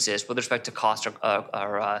differences with respect to cost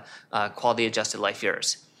or quality-adjusted life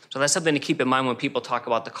years. So that's something to keep in mind when people talk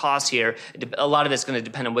about the cost here. A lot of it's going to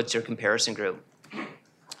depend on what's your comparison group.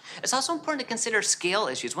 It's also important to consider scale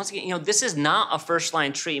issues. Once again, this is not a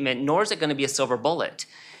first-line treatment, nor is it going to be a silver bullet.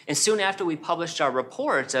 And soon after we published our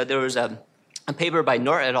report, there was a paper by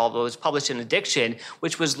Nort et al. That was published in Addiction,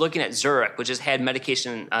 which was looking at Zurich, which has had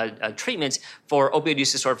medication treatments for opioid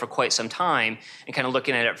use disorder for quite some time, and kind of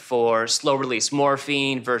looking at it for slow-release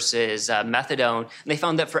morphine versus methadone. And they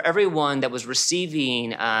found that for everyone that was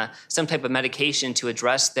receiving some type of medication to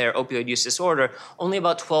address their opioid use disorder, only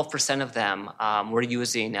about 12% of them were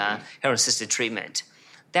using heroin-assisted treatment.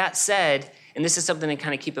 That said, and this is something to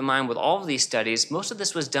kind of keep in mind with all of these studies, most of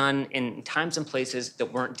this was done in times and places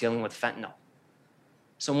that weren't dealing with fentanyl.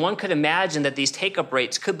 So one could imagine that these take-up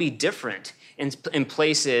rates could be different in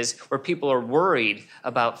places where people are worried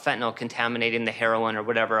about fentanyl contaminating the heroin or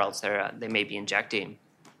whatever else they may be injecting.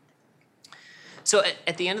 So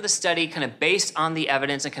at the end of the study, kind of based on the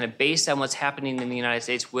evidence and kind of based on what's happening in the United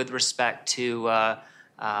States with respect to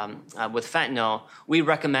with fentanyl, we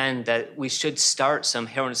recommend that we should start some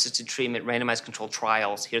heroin-assisted treatment randomized controlled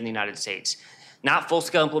trials here in the United States. Not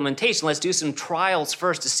full-scale implementation. Let's do some trials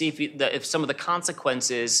first to see if some of the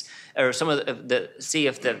consequences, or some of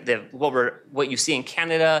what you see in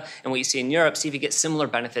Canada and what you see in Europe, see if you get similar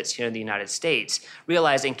benefits here in the United States.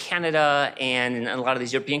 Realize in Canada and in a lot of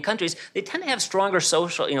these European countries, they tend to have stronger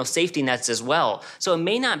social, safety nets as well. So it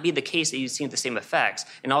may not be the case that you see the same effects.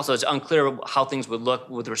 And also, it's unclear how things would look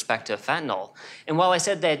with respect to fentanyl. And while I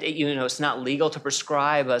said that it's not legal to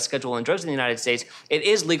prescribe Schedule I drugs in the United States, it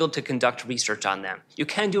is legal to conduct research on them. You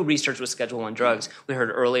can do research with Schedule I drugs. We heard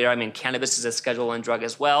earlier, cannabis is a Schedule I drug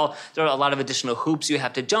as well. There are a lot of additional hoops you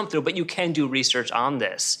have to jump through, but you can do research on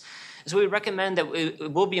this. So we recommend that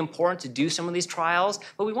it will be important to do some of these trials,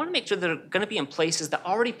 but we want to make sure they're going to be in places that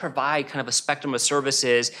already provide kind of a spectrum of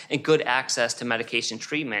services and good access to medication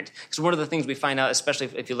treatment. Because one of the things we find out, especially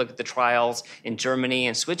if you look at the trials in Germany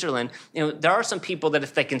and Switzerland, there are some people that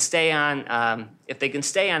if they can stay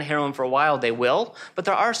on heroin for a while, they will. But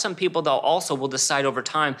there are some people that also will decide over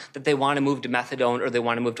time that they want to move to methadone or they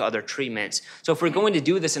want to move to other treatments. So if we're going to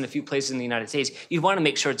do this in a few places in the United States, you'd want to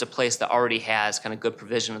make sure it's a place that already has kind of good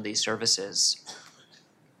provision of these services.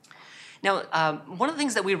 Now, one of the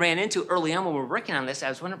things that we ran into early on when we were working on this, I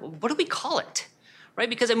was wondering, what do we call it? Right,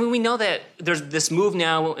 because I mean, we know that there's this move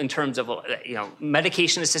now in terms of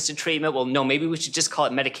medication-assisted treatment. Well, no, maybe we should just call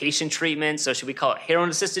it medication treatment. So should we call it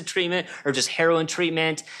heroin-assisted treatment or just heroin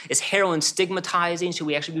treatment? Is heroin stigmatizing? Should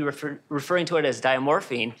we actually be referring to it as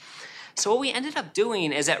diamorphine? So what we ended up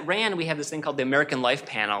doing is at RAND, we have this thing called the American Life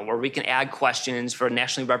Panel, where we can add questions for a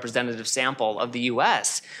nationally representative sample of the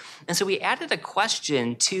U.S. And so we added a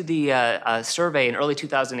question to the survey in early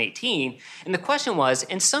 2018. And the question was,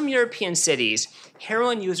 in some European cities,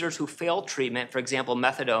 heroin users who fail treatment, for example,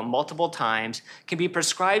 methadone, multiple times, can be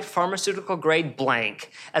prescribed pharmaceutical grade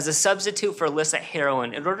blank as a substitute for illicit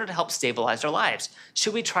heroin in order to help stabilize their lives.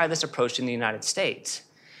 Should we try this approach in the United States?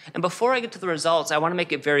 And before I get to the results, I want to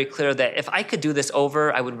make it very clear that if I could do this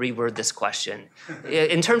over, I would reword this question.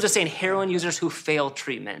 In terms of saying heroin users who fail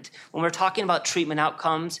treatment, when we're talking about treatment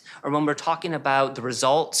outcomes or when we're talking about the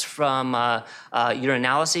results from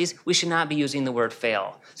urinalyses, we should not be using the word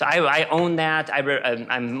fail. So I own that.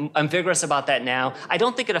 I'm vigorous about that now. I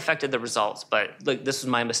don't think it affected the results, but look, this was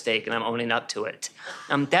my mistake, and I'm owning up to it.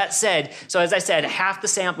 That said, so as I said, half the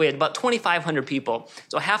sample, we had about 2,500 people.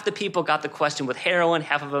 So half the people got the question with heroin,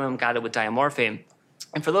 half of them got it with diamorphine.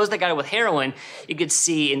 And for those that got it with heroin, you could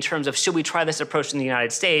see in terms of should we try this approach in the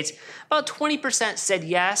United States, about 20% said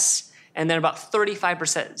yes, and then about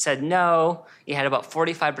 35% said no. You had about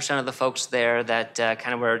 45% of the folks there that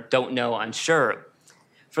kind of were don't know, unsure.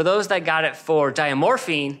 For those that got it for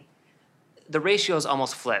diamorphine, the ratios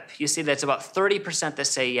almost flip. You see that it's about 30% that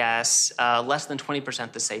say yes, less than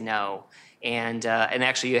 20% that say no. And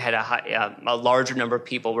actually you had a larger number of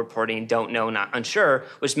people reporting don't know, not unsure,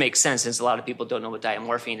 which makes sense since a lot of people don't know what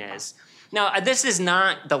diamorphine is. Now, this is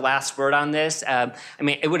not the last word on this. I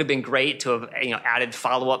mean, it would have been great to have added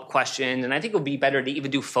follow-up questions, and I think it would be better to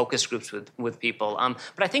even do focus groups with people.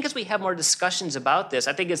 But I think as we have more discussions about this,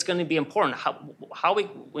 I think it's going to be important how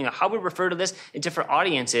we refer to this in different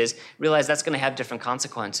audiences. Realize that's going to have different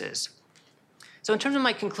consequences. So in terms of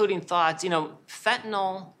my concluding thoughts,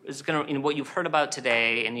 fentanyl is going to, what you've heard about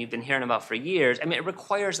today and you've been hearing about for years, I mean, it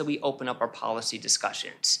requires that we open up our policy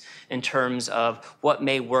discussions in terms of what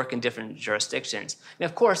may work in different jurisdictions. I mean,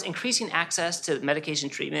 of course, increasing access to medication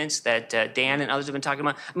treatments that Dan and others have been talking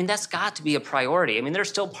about, I mean, that's got to be a priority. I mean, there's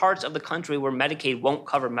still parts of the country where Medicaid won't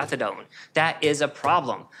cover methadone. That is a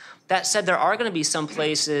problem. That said, there are going to be some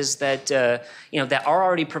places that that are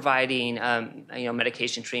already providing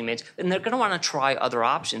medication treatments, and they're going to want to try other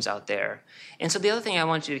options out there. And so the other thing I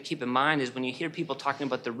want you to keep in mind is when you hear people talking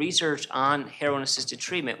about the research on heroin-assisted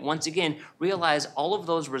treatment, once again, realize all of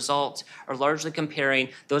those results are largely comparing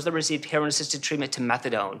those that received heroin-assisted treatment to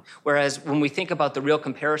methadone. Whereas when we think about the real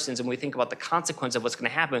comparisons and we think about the consequence of what's going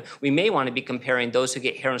to happen, we may want to be comparing those who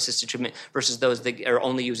get heroin-assisted treatment versus those that are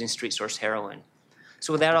only using street-source heroin.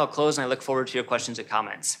 So with that, I'll close, and I look forward to your questions and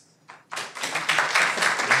comments.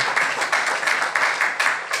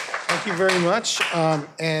 Thank you very much.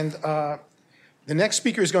 The next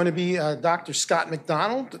speaker is going to be Dr. Scott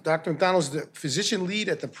McDonald. Dr. McDonald is the physician lead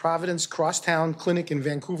at the Providence Crosstown Clinic in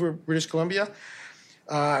Vancouver, British Columbia.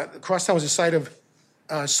 Crosstown was the site of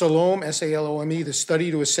SALOME, S-A-L-O-M-E, the study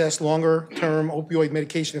to assess longer-term opioid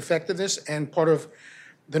medication effectiveness and part of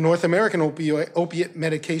the North American Opiate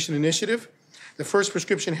Medication Initiative, the first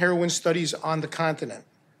prescription heroin studies on the continent.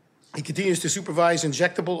 He continues to supervise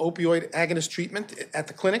injectable opioid agonist treatment at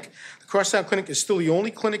the clinic. The Crosstown Clinic is still the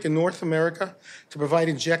only clinic in North America to provide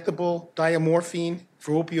injectable diamorphine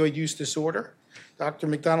for opioid use disorder. Dr.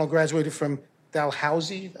 McDonald graduated from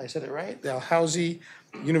Dalhousie, I said it right? Dalhousie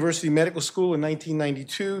University Medical School in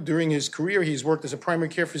 1992. During his career, he's worked as a primary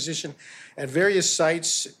care physician at various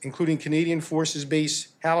sites, including Canadian Forces Base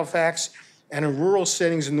Halifax, and in rural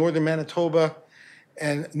settings in northern Manitoba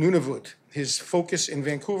and Nunavut. His focus in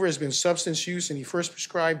Vancouver has been substance use, and he first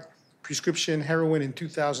prescribed prescription heroin in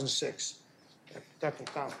 2006. Dr.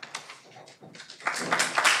 McDonald.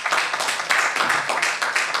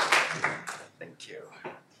 Thank you.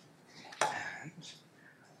 And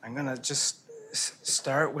I'm going to just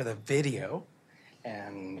start with a video,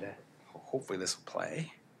 and hopefully this will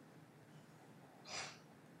play.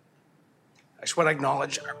 I just want to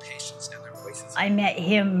acknowledge our patients and their voices. I met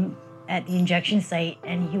him at the injection site,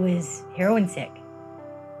 and he was heroin sick.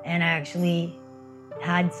 And I actually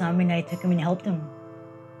had some, and I took him and helped him.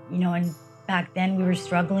 And back then we were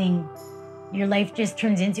struggling. Your life just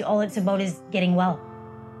turns into, all it's about is getting well.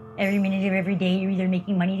 Every minute of every day, you're either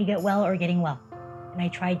making money to get well or getting well. And I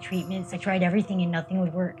tried treatments, I tried everything, and nothing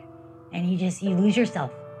would work. And you lose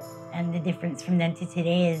yourself. And the difference from then to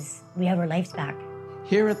today is we have our lives back.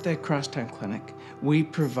 Here at the Crosstown Clinic, we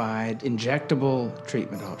provide injectable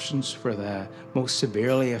treatment options for the most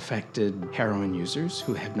severely affected heroin users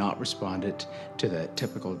who have not responded to the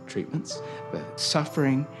typical treatments. The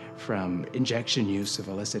suffering from injection use of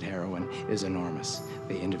illicit heroin is enormous.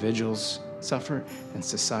 The individuals suffer and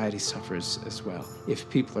society suffers as well. If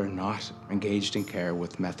people are not engaged in care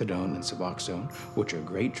with methadone and Suboxone, which are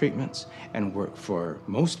great treatments and work for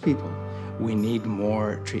most people, we need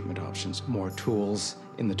more treatment options, more tools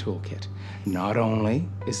in the toolkit. Not only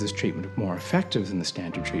is this treatment more effective than the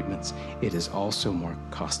standard treatments, it is also more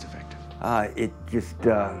cost effective. It just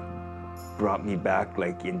brought me back,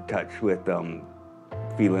 like, in touch with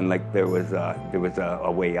feeling like there was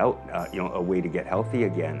a way out, a way to get healthy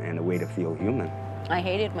again and a way to feel human. I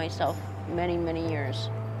hated myself many, many years.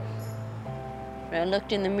 When I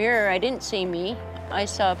looked in the mirror, I didn't see me. I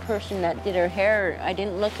saw a person that did her hair. I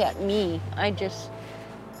didn't look at me. I just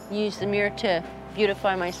used the mirror to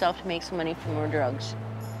beautify myself to make some money for more drugs.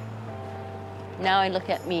 Now I look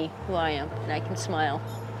at me, who I am, and I can smile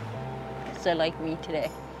because I like me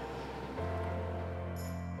today.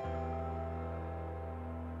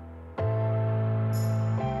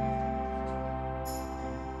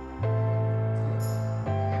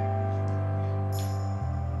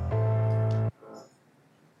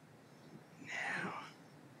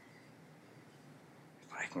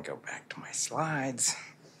 If I can go back to my slides.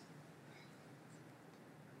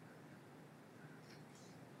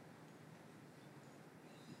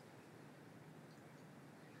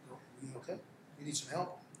 Okay, you need some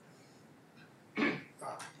help?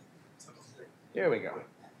 Here we go.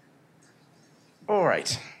 All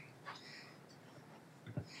right.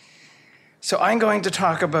 So I'm going to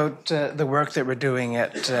talk about the work that we're doing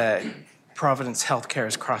at Providence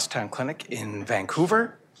Healthcare's Crosstown Clinic in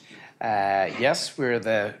Vancouver. Yes, we're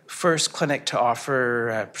the first clinic to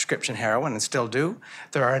offer prescription heroin and still do.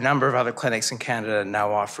 There are a number of other clinics in Canada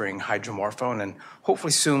now offering hydromorphone, and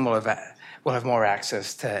hopefully soon we'll have more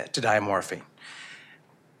access to diamorphine.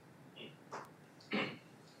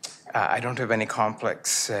 I don't have any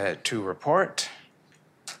conflicts to report.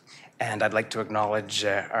 And I'd like to acknowledge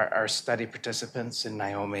our study participants in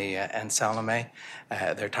Naomi and Salome.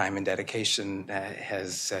 Their time and dedication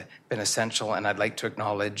has been essential, and I'd like to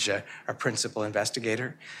acknowledge our principal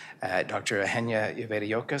investigator, Dr. Ahenia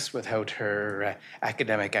Yeveda-Yokas. Without her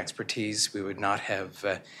academic expertise, we would not have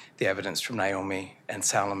the evidence from Naomi and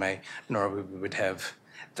Salome, nor we would have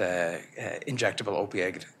the injectable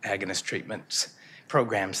opioid agonist treatments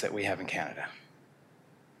programs that we have in Canada.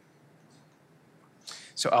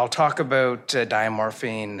 So I'll talk about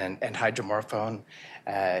diamorphine and hydromorphone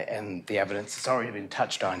and the evidence that's already been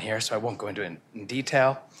touched on here, so I won't go into it in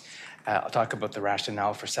detail. I'll talk about the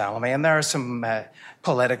rationale for Salome, and there are some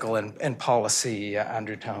political and policy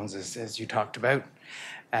undertones, as you talked about.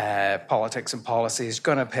 Politics and policy is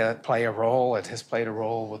going to play a role. It has played a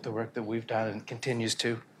role with the work that we've done and continues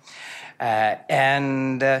to.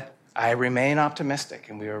 And I remain optimistic,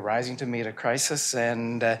 and we are rising to meet a crisis,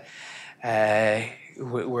 and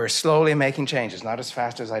we're slowly making changes, not as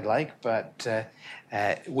fast as I'd like, but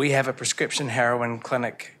we have a prescription heroin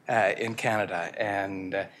clinic in Canada,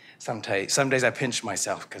 and some days I pinch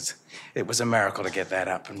myself because it was a miracle to get that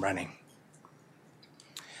up and running.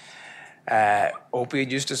 Opioid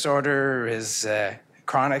use disorder is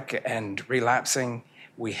chronic and relapsing.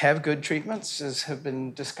 We have good treatments, as have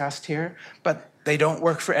been discussed here, but they don't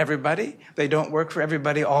work for everybody. They don't work for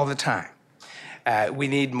everybody all the time. We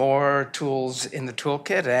need more tools in the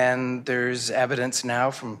toolkit, and there's evidence now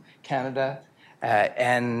from Canada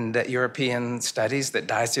and European studies that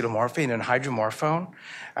diacetylmorphine and hydromorphone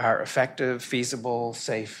are effective, feasible,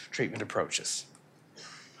 safe treatment approaches.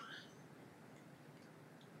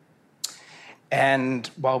 And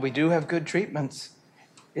while we do have good treatments,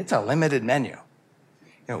 it's a limited menu.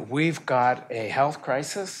 We've got a health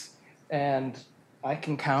crisis, and I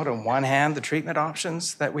can count on one hand the treatment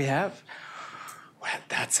options that we have. Well,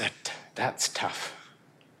 that's it. That's tough.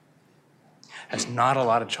 There's not a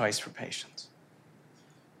lot of choice for patients.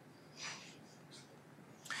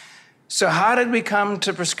 So how did we come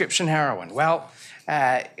to prescription heroin? Well,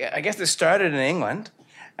 I guess it started in England.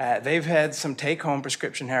 They've had some take-home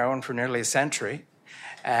prescription heroin for nearly a century.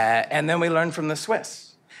 And then we learned from the Swiss.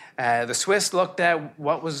 The Swiss looked at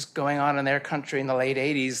what was going on in their country in the late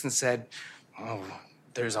 80s and said, oh,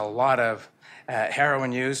 there's a lot of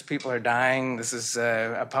heroin use, people are dying, this is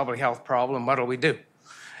a public health problem, what do we do?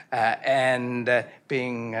 And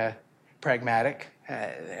being pragmatic,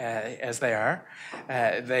 as they are,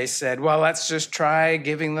 they said, well, let's just try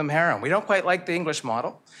giving them heroin. We don't quite like the English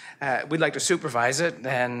model. We'd like to supervise it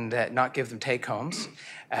and not give them take-homes.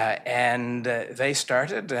 And they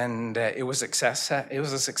started, and it was a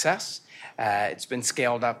success. It's been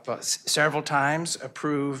scaled up several times,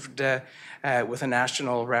 approved with a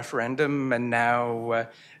national referendum, and now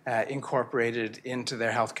incorporated into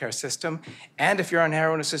their healthcare system. And if you're on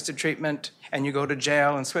heroin-assisted treatment and you go to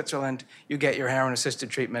jail in Switzerland, you get your heroin-assisted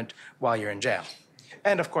treatment while you're in jail.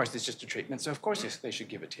 And of course, it's just a treatment, so of course they should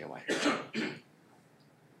give it to you while you're in jail.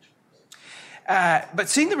 But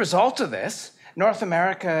seeing the result of this, North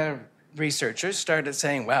America researchers started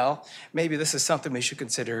saying, well, maybe this is something we should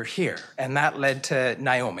consider here. And that led to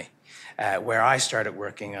Naomi, where I started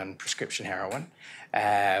working on prescription heroin.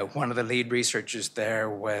 One of the lead researchers there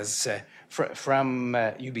was from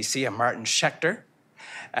UBC, Martin Schechter.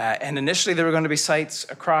 And initially there were going to be sites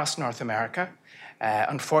across North America.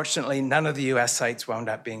 Unfortunately, none of the US sites wound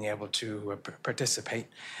up being able to participate.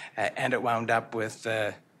 And it wound up with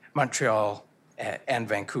Montreal and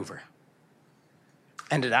Vancouver.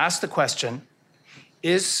 And it asked the question,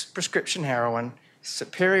 is prescription heroin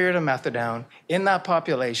superior to methadone in that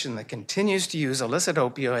population that continues to use illicit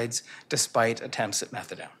opioids despite attempts at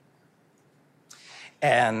methadone?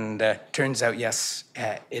 And turns out, yes,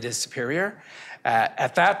 it is superior.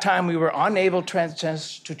 At that time, we were unable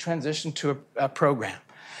to transition to a program.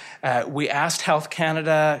 We asked Health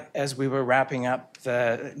Canada, as we were wrapping up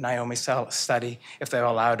the Naomi study, if they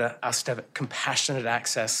allowed us to have compassionate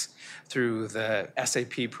access through the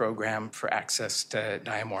SAP program for access to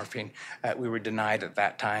diamorphine. We were denied at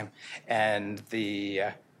that time, and the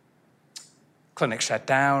clinic shut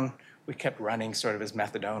down. We kept running sort of as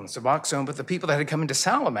methadone and Suboxone, but the people that had come into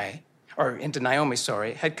Naomi,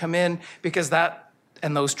 had come in because that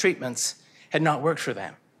and those treatments had not worked for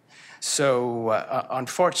them. So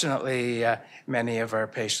unfortunately, many of our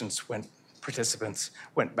participants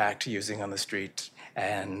went back to using on the street,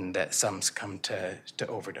 and some succumbed to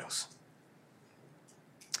overdose.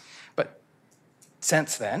 But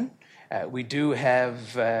since then, we do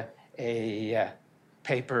have a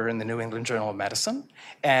paper in the New England Journal of Medicine,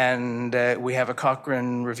 and we have a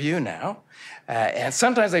Cochrane review now. And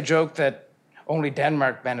sometimes I joke that only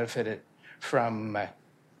Denmark benefited from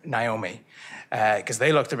Naomi, because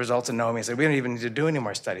they looked at the results of Naomi and said, we don't even need to do any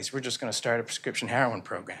more studies. We're just going to start a prescription heroin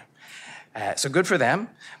program. So good for them.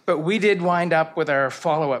 But we did wind up with our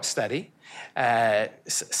follow-up study,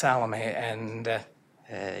 Salome, and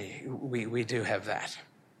we do have that.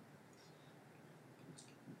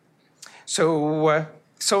 So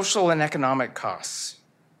social and economic costs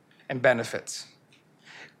and benefits.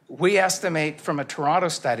 We estimate from a Toronto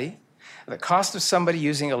study the cost of somebody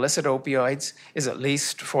using illicit opioids is at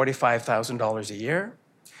least $45,000 a year.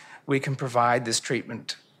 We can provide this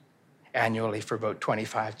treatment annually for about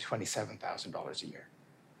 $25,000 to $27,000 a year.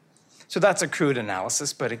 So that's a crude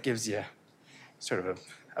analysis, but it gives you sort of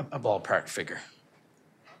a ballpark figure.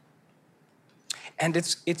 And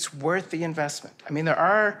it's worth the investment. I mean, there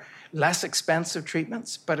are less expensive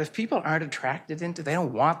treatments, but if people aren't attracted into, they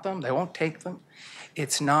don't want them, they won't take them,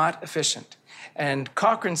 it's not efficient. And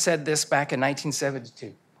Cochrane said this back in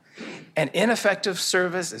 1972. An ineffective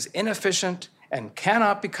service is inefficient and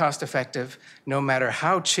cannot be cost-effective no matter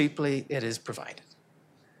how cheaply it is provided.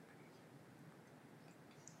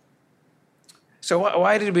 So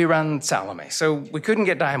why did we run Salome? So we couldn't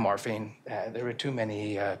get diamorphine. There were too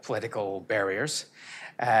many political barriers.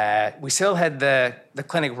 We still had the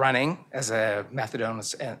clinic running as a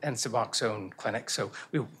methadone and Suboxone clinic, so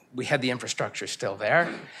we had the infrastructure still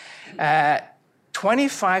there.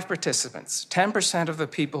 25 participants, 10% of the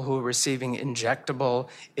people who were receiving injectable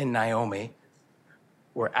in Naomi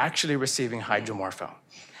were actually receiving hydromorphone.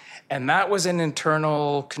 And that was an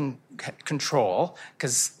internal control,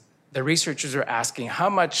 because the researchers are asking how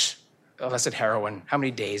much illicit heroin, how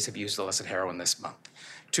many days have you used illicit heroin this month?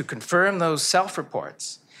 To confirm those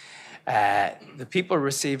self-reports, the people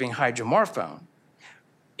receiving hydromorphone,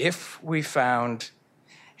 if we found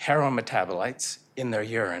heroin metabolites in their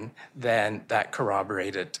urine, then that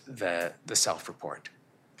corroborated the self-report.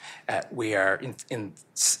 We are in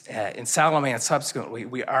Salome and subsequently,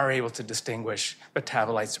 we are able to distinguish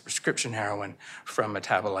metabolites of prescription heroin from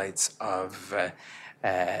metabolites of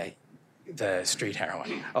the street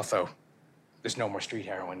heroin. Although there's no more street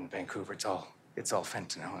heroin in Vancouver, it's all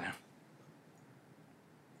fentanyl now.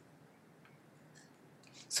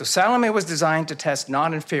 So Salome was designed to test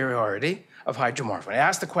non-inferiority of hydromorphone. I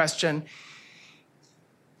asked the question,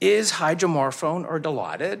 is hydromorphone or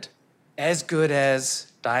Dilaudid as good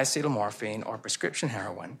as diacetylmorphine or prescription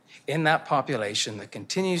heroin in that population that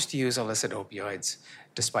continues to use illicit opioids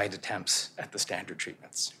despite attempts at the standard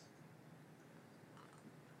treatments.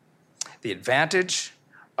 The advantage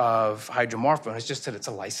of hydromorphone is just that it's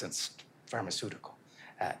a licensed pharmaceutical.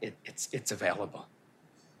 It's available.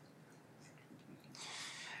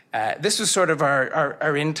 This was sort of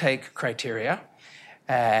our intake criteria.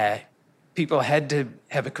 People had to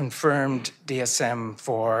have a confirmed DSM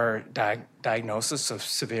for diagnosis of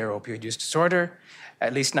severe opioid use disorder,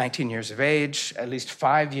 at least 19 years of age, at least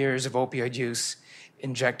 5 years of opioid use,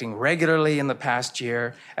 injecting regularly in the past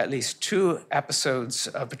year, at least 2 episodes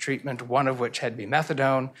of a treatment, one of which had been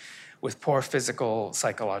methadone, with poor physical,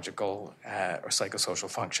 psychological, or psychosocial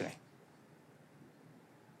functioning.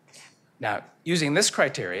 Now, using this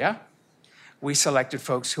criteria, we selected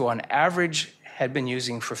folks who on average had been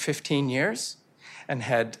using for 15 years and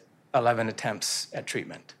had 11 attempts at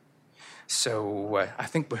treatment. So I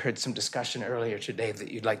think we heard some discussion earlier today that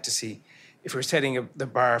you'd like to see, if we're setting the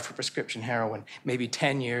bar for prescription heroin, maybe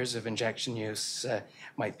 10 years of injection use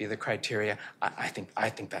might be the criteria. I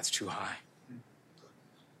think that's too high.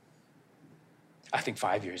 I think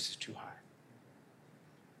 5 years is too high.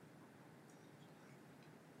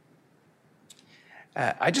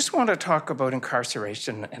 I just want to talk about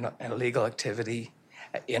incarceration and illegal activity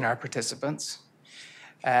in our participants.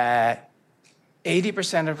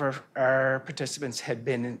 80% of our participants had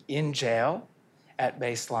been in jail at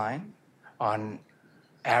baseline on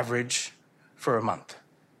average for a month.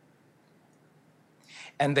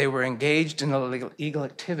 And they were engaged in illegal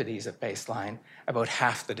activities at baseline about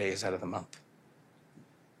half the days out of the month.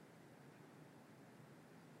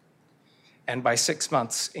 And by 6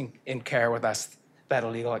 months in care with us, that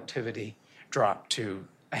illegal activity dropped to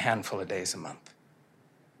a handful of days a month.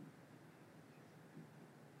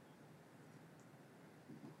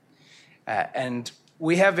 And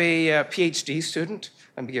we have a PhD student.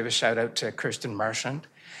 Let me give a shout out to Kirsten Marchand.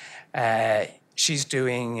 She's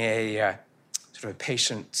doing a sort of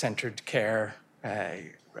patient-centered care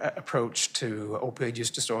approach to opioid use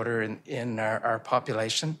disorder in our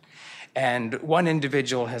population. And one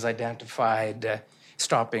individual has identified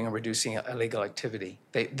stopping or reducing illegal activity.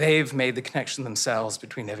 They've made the connection themselves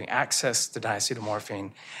between having access to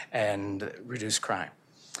diacetylmorphine and reduced crime.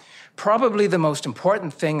 Probably the most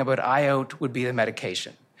important thing about IOT would be the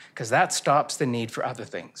medication, because that stops the need for other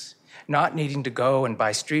things. Not needing to go and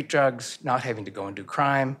buy street drugs, not having to go and do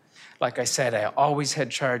crime. Like I said, I always had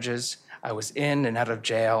charges. I was in and out of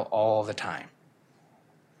jail all the time.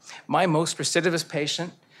 My most recidivist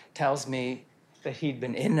patient tells me that he'd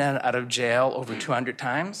been in and out of jail over 200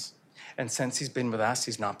 times, and since he's been with us,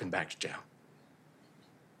 he's not been back to jail.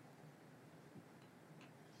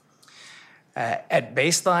 At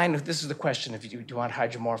baseline, this is the question, if you want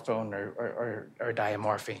hydromorphone or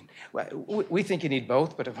diamorphine. We think you need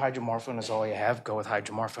both, but if hydromorphone is all you have, go with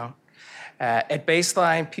hydromorphone. At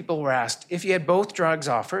baseline, people were asked, if you had both drugs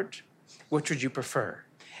offered, which would you prefer?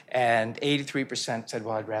 And 83% said,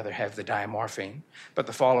 well, I'd rather have the diamorphine. But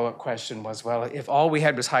the follow-up question was, well, if all we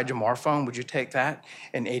had was hydromorphone, would you take that?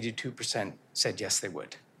 And 82% said yes, they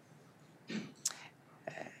would.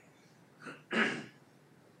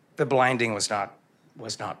 The blinding was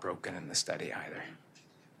not broken in the study either.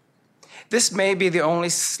 This may be the only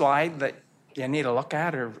slide that you need to look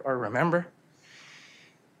at or remember.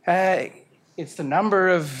 It's the number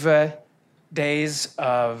of days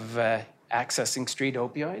of accessing street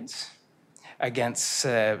opioids against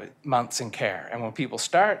months in care. And when people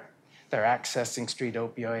start, they're accessing street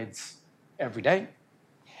opioids every day.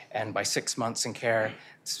 And by 6 months in care,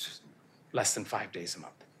 it's less than 5 days a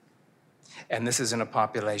month. And this is in a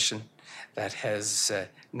population that has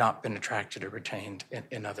not been attracted or retained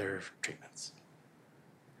in other treatments.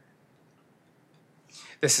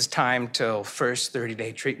 This is time till first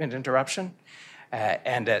 30-day treatment interruption.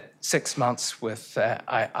 And at 6 months with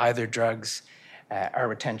either drugs, our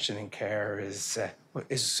retention in care is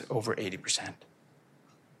over 80%.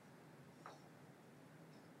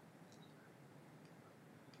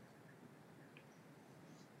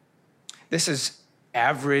 This is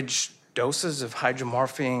average doses of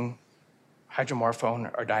hydromorphone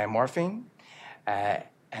or diamorphine.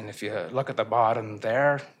 And if you look at the bottom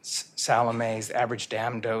there, Salome's average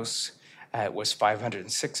DAM dose was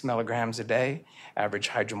 506 milligrams a day. Average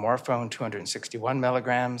hydromorphone, 261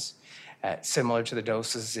 milligrams, similar to the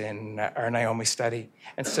doses in our Naomi study,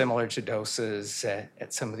 and similar to doses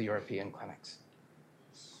at some of the European clinics.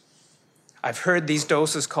 I've heard these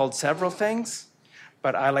doses called several things,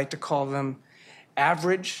 but I like to call them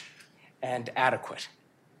average and adequate.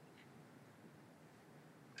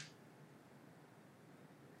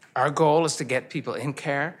 Our goal is to get people in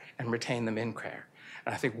care and retain them in care.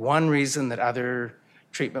 And I think one reason that other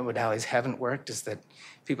treatment modalities haven't worked is that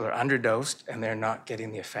people are underdosed and they're not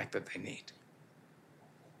getting the effect that they need.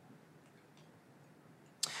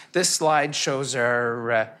 This slide shows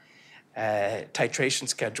our titration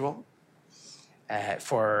schedule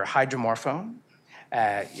for hydromorphone.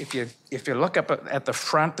 If you look up at the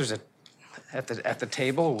front, there's at the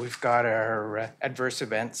table, we've got our adverse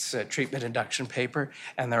events treatment induction paper,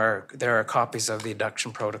 and there are copies of the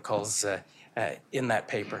induction protocols in that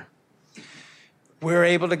paper. We're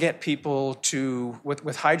able to get people to,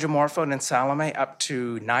 with hydromorphone and Salome, up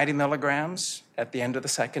to 90 milligrams at the end of the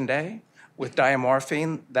second day. With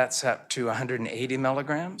diamorphine, that's up to 180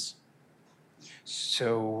 milligrams.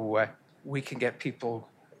 So we can get people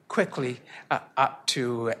quickly up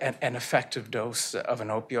to an effective dose of an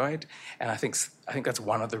opioid. And I think that's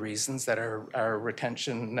one of the reasons that our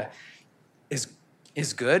retention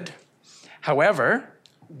is good. However,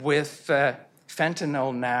 with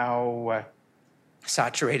fentanyl now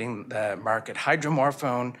saturating the market,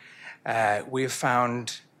 hydromorphone, we have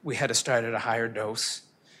found we had to start at a higher dose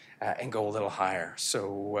and go a little higher.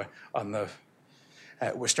 So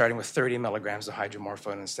we're starting with 30 milligrams of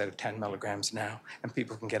hydromorphone instead of 10 milligrams now, and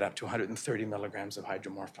people can get up to 130 milligrams of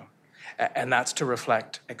hydromorphone. And that's to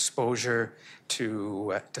reflect exposure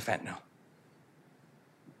to fentanyl.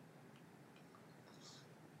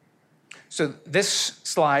 So this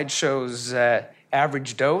slide shows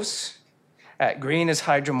average dose. Green is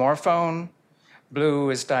hydromorphone,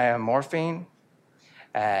 blue is diamorphine,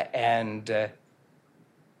 and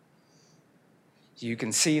you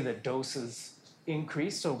can see that doses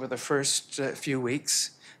increase over the first few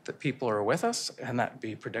weeks that people are with us, and that would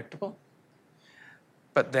be predictable.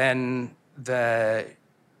 But then the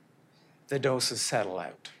doses settle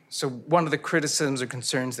out. So one of the criticisms or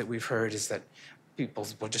concerns that we've heard is that people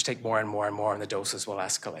will just take more and more and more and the doses will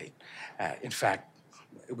escalate. In fact,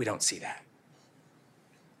 we don't see that.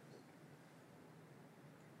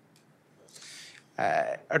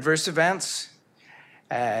 Adverse events,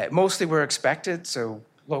 mostly were expected, so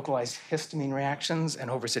localized histamine reactions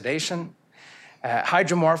and oversedation.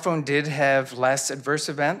 Hydromorphone did have less adverse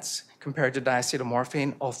events compared to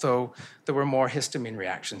diacetylmorphine, although there were more histamine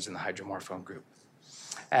reactions in the hydromorphone group.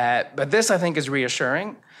 But this, I think, is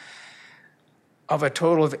reassuring. Of a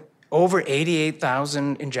total of over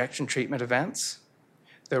 88,000 injection treatment events,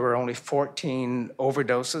 there were only 14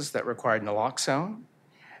 overdoses that required naloxone,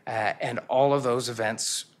 and all of those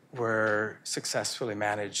events were successfully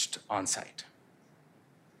managed on site.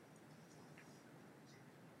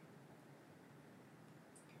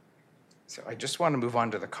 So I just want to move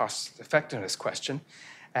on to the cost effectiveness question.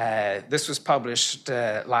 This was published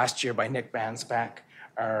last year by Nick Bansbach,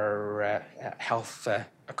 our health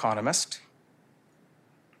economist.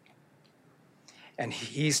 And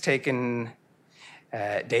he's taken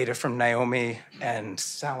data from Naomi and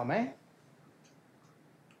Salome.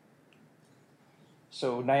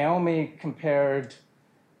 So Naomi compared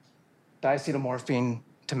diacetylmorphine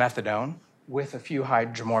to methadone with a few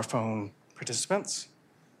hydromorphone participants.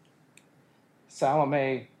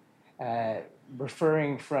 Salome,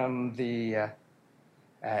 referring from the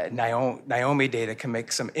Naomi data, can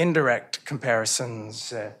make some indirect comparisons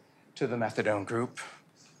to the methadone group.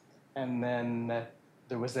 And then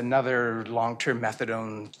there was another long-term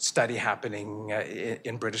methadone study happening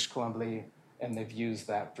in British Columbia, and they've used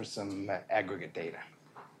that for some aggregate data.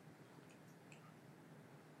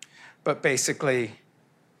 But basically,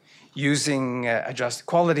 using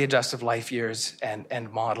quality adjusted life years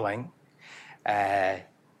and modeling,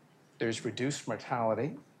 there's reduced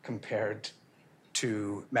mortality compared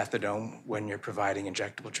to methadone when you're providing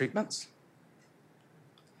injectable treatments,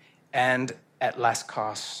 and at less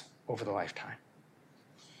costs over the lifetime,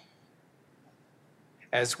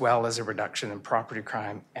 as well as a reduction in property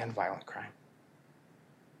crime and violent crime.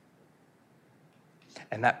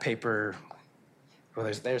 And that paper, well,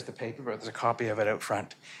 there's the paper, but there's a copy of it out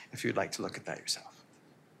front if you'd like to look at that yourself.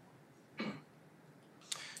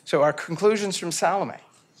 So our conclusions from Salome.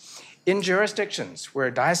 In jurisdictions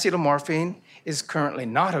where diacetylmorphine is currently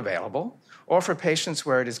not available, or for patients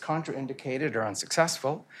where it is contraindicated or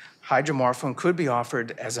unsuccessful, hydromorphone could be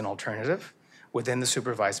offered as an alternative within the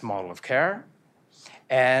supervised model of care.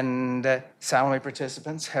 And Salome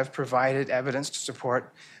participants have provided evidence to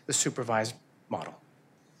support the supervised model.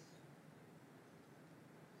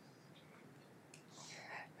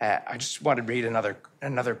 I just want to read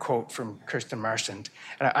another quote from Kirsten Marchand.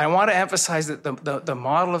 And I want to emphasize that the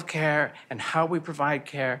model of care and how we provide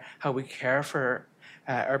care, how we care for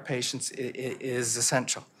our patients is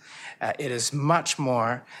essential. It is much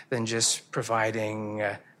more than just providing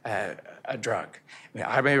a drug. I mean,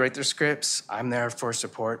 I may write their scripts, I'm there for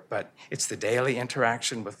support, but it's the daily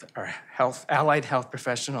interaction with our allied health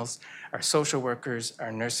professionals, our social workers,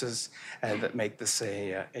 our nurses that make this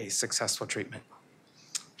a successful treatment.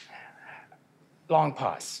 Long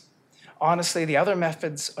pause. Honestly, the other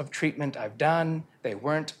methods of treatment I've done, they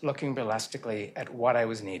weren't looking realistically at what I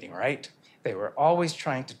was needing, right? They were always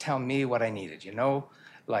trying to tell me what I needed. You know,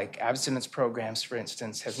 like abstinence programs, for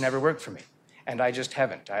instance, have never worked for me. And I just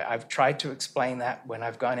haven't. I've tried to explain that when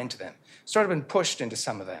I've gone into them. Sort of been pushed into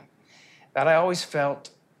some of them. That I always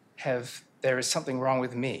felt there is something wrong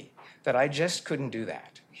with me, that I just couldn't do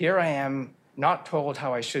that. Here I am, not told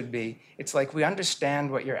how I should be. It's like, we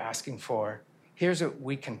understand what you're asking for. Here's what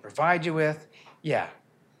we can provide you with. Yeah,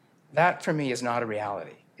 that for me is not a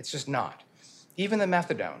reality. It's just not. Even the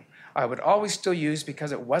methadone, I would always still use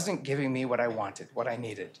because it wasn't giving me what I wanted, what I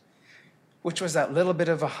needed, which was that little bit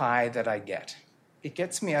of a high that I get. It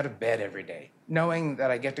gets me out of bed every day, knowing that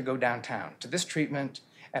I get to go downtown to this treatment,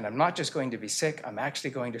 and I'm not just going to be sick, I'm actually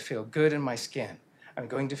going to feel good in my skin. I'm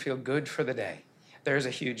going to feel good for the day. There's a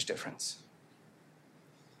huge difference.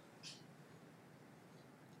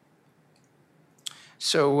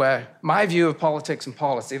 So my view of politics and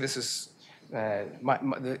policy, this is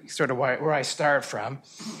sort of where I start from.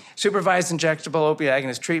 Supervised injectable opioid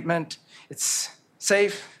agonist treatment, it's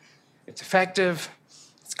safe, it's effective,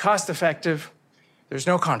 it's cost effective, there's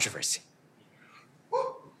no controversy.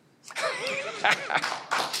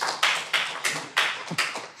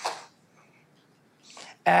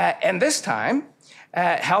 And this time,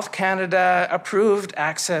 Health Canada approved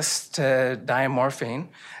access to diamorphine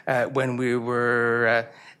when we were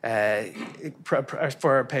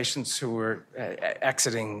for patients who were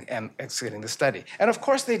exiting the study. And of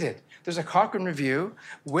course they did. There's a Cochrane review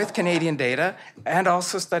with Canadian data and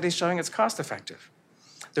also studies showing it's cost effective.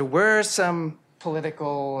 There were some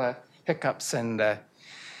political hiccups and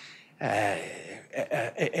a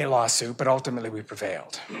lawsuit, but ultimately we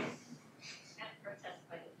prevailed.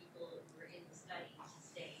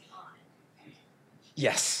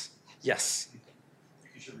 Yes, yes.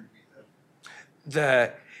 You should repeat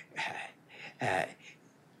that.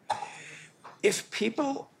 If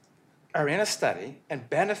people are in a study and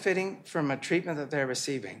benefiting from a treatment that they're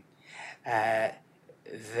receiving,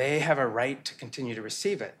 they have a right to continue to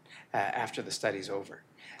receive it after the study's over.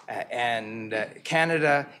 And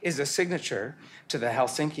Canada is a signature to the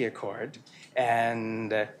Helsinki Accord,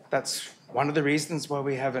 and that's one of the reasons why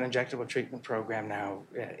we have an injectable treatment program now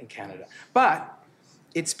in Canada. But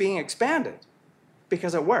it's being expanded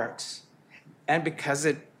because it works and because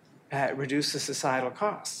it reduces societal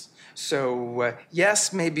costs. So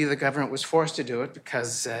yes, maybe the government was forced to do it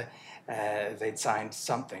because they'd signed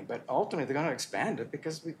something, but ultimately they're going to expand it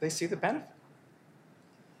because they see the benefit.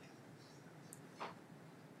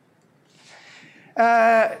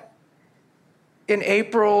 In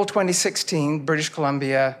April 2016, British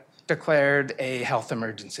Columbia declared a health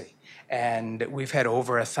emergency. And we've had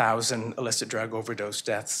over 1,000 illicit drug overdose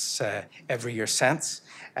deaths every year since.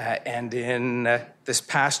 And in this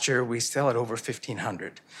past year, we still had over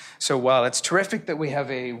 1,500. So while it's terrific that we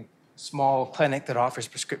have a small clinic that offers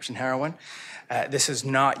prescription heroin, this has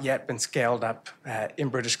not yet been scaled up in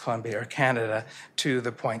British Columbia or Canada to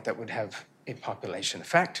the point that would have a population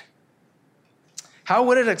effect. How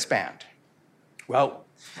would it expand? Well,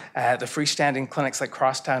 the freestanding clinics like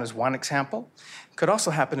Crosstown is one example. Could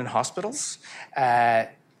also happen in hospitals.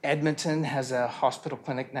 Edmonton has a hospital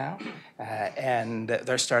clinic now, and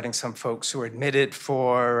they're starting some folks who are admitted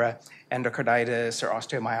for endocarditis or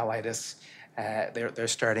osteomyelitis. They're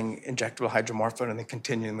starting injectable hydromorphone and then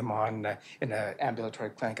continuing them on in an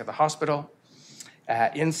ambulatory clinic at the hospital.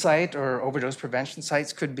 Insight or overdose prevention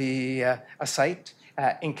sites could be a site.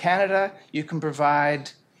 In Canada, you can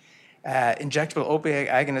provide injectable opioid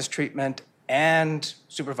agonist treatment and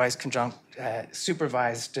supervised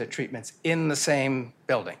treatments in the same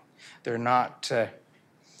building. They're not,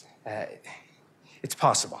 it's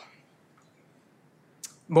possible.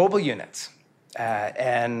 Mobile units,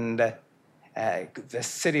 and the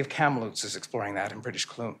city of Kamloops is exploring that in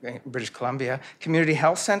British Columbia. Community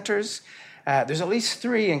health centers, there's at least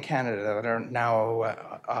 3 in Canada that are now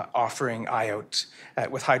offering IOT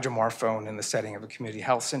with hydromorphone in the setting of a community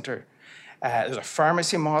health center. There's a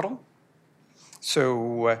pharmacy model.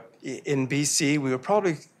 So in BC, we will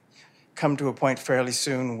probably come to a point fairly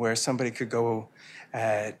soon where somebody could go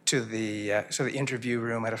to the interview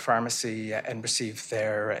room at a pharmacy and receive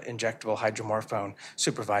their injectable hydromorphone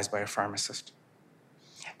supervised by a pharmacist.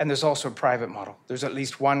 And there's also a private model. There's at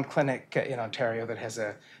least one clinic in Ontario that has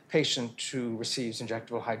a patient who receives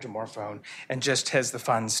injectable hydromorphone and just has the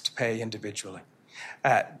funds to pay individually.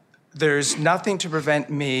 There's nothing to prevent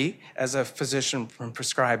me as a physician from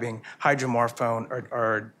prescribing hydromorphone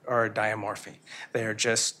or diamorphine. They are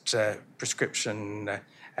just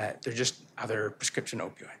they're just other prescription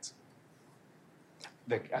opioids.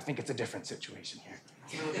 I think it's a different situation here.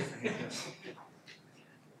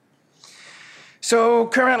 So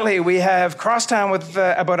currently we have Crosstown with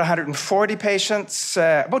about 140 patients.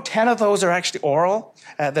 About 10 of those are actually oral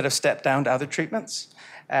that have stepped down to other treatments.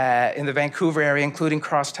 In the Vancouver area, including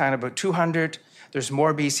Crosstown, about 200. There's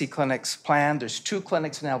more BC clinics planned. There's 2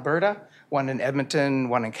 clinics in Alberta, one in Edmonton,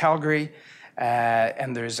 one in Calgary,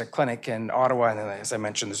 and there's a clinic in Ottawa, and then, as I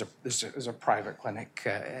mentioned, there's a private clinic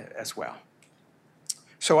as well.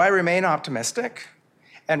 So I remain optimistic,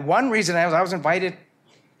 and one reason I was invited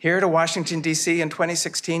here to Washington, D.C. in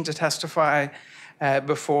 2016 to testify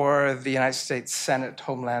before the United States Senate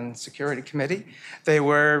Homeland Security Committee. They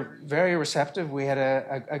were very receptive. We had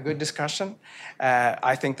a good discussion.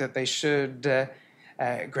 I think that they should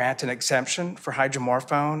grant an exemption for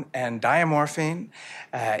hydromorphone and diamorphine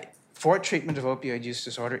for treatment of opioid use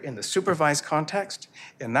disorder in the supervised context.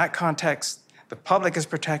 In that context, the public is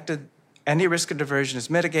protected, any risk of diversion is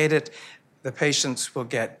mitigated, the patients will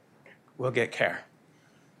get care.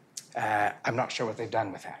 I'm not sure what they've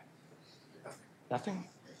done with that. Nothing?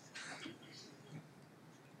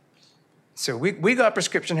 So we got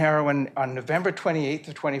prescription heroin on November 28th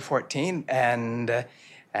of 2014, and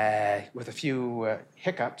with a few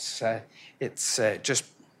hiccups, it's just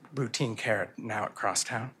routine care now at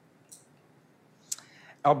Crosstown.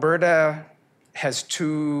 Alberta has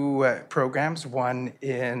 2 programs, one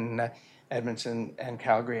in Edmonton and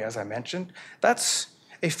Calgary, as I mentioned. That's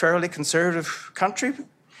a fairly conservative country,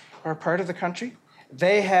 or part of the country.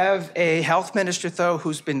 They have a health minister, though,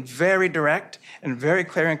 who's been very direct and very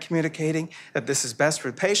clear in communicating that this is best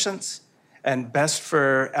for patients and best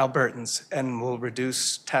for Albertans and will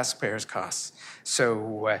reduce taxpayers' costs.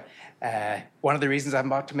 So one of the reasons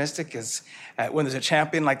I'm optimistic is when there's a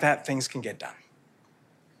champion like that, things can get done.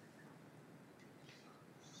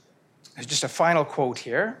 There's just a final quote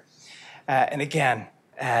here. And again,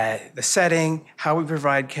 the setting, how we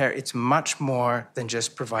provide care, it's much more than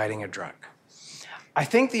just providing a drug. I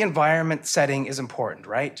think the environment setting is important,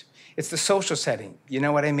 right? It's the social setting. You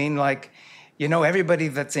know what I mean? Like, you know everybody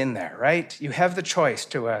that's in there, right? You have the choice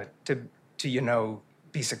to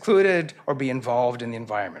be secluded or be involved in the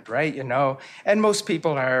environment, right? You know, and most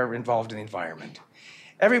people are involved in the environment.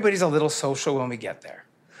 Everybody's a little social when we get there.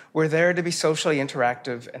 We're there to be socially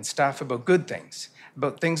interactive and stuff about good things,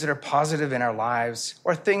 about things that are positive in our lives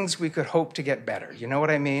or things we could hope to get better. You know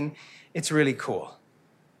what I mean? It's really cool.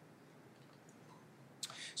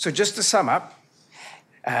 So just to sum up,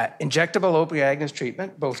 injectable opioid agonist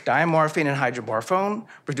treatment, both diamorphine and hydromorphone,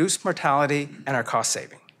 reduce mortality and are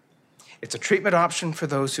cost-saving. It's a treatment option for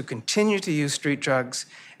those who continue to use street drugs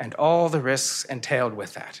and all the risks entailed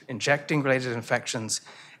with that, injecting-related infections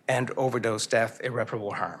and overdose death,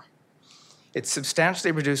 irreparable harm. It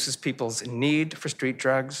substantially reduces people's need for street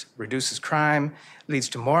drugs, reduces crime, leads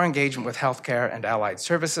to more engagement with healthcare and allied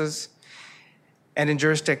services, and in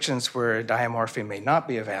jurisdictions where diamorphine may not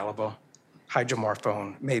be available,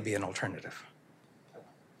 hydromorphone may be an alternative.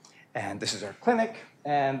 And this is our clinic,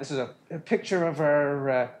 and this is a picture of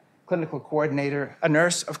our clinical coordinator, a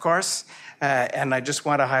nurse, of course. And I just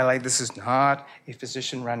want to highlight this is not a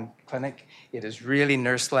physician-run clinic. It is really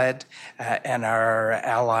nurse-led, and our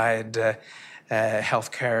allied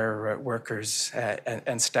healthcare workers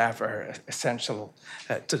and staff are essential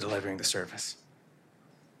to delivering the service.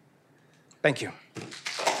 Thank you.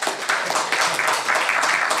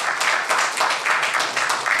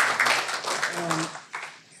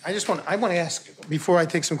 I want to ask, before I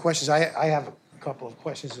take some questions, I have a couple of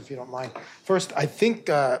questions, if you don't mind. First, I think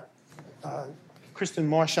Kristen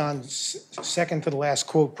Marchand's second to the last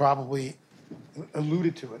quote probably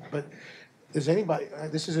alluded to it, but does anybody,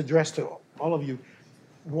 this is addressed to all of you,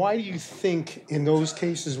 why do you think in those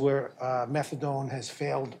cases where methadone has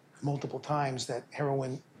failed multiple times that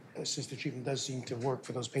heroin-assisted treatment does seem to work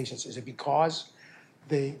for those patients? Is it because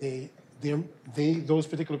those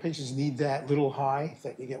particular patients need that little high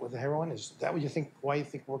that you get with the heroin? Is that what you think, why you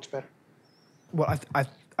think works better? Well,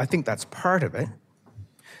 I think that's part of it.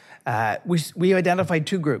 We identified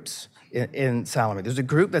 2 groups in Salome. There's a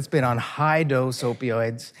group that's been on high-dose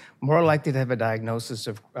opioids, more likely to have a diagnosis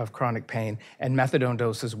of chronic pain, and methadone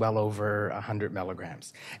doses well over 100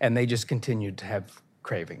 milligrams. And they just continued to have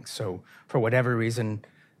cravings. So for whatever reason,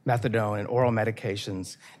 methadone and oral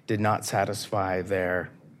medications did not satisfy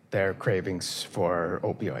their their cravings for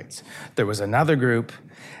opioids. There was another group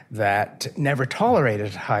that never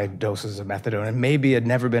tolerated high doses of methadone and maybe had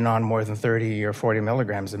never been on more than 30 or 40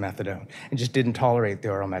 milligrams of methadone and just didn't tolerate the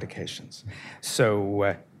oral medications.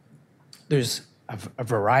 So there's a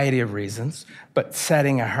variety of reasons, but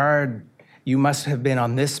setting a hard, you must have been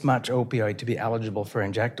on this much opioid to be eligible for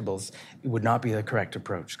injectables, it would not be the correct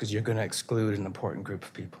approach because you're going to exclude an important group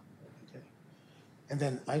of people. Okay. And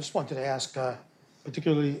then I just wanted to ask,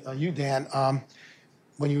 particularly you, Dan,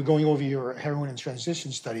 when you were going over your heroin and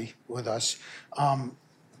transition study with us, I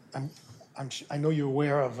know you're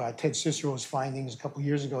aware of Ted Cicero's findings a couple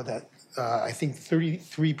years ago that I think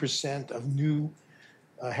 33% of new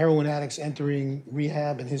heroin addicts entering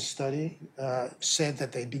rehab in his study said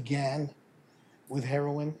that they began with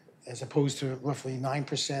heroin as opposed to roughly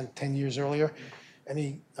 9% 10 years earlier.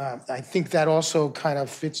 And I think that also kind of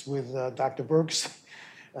fits with Dr. Burke's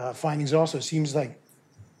findings also. It seems like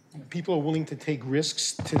people are willing to take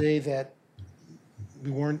risks today that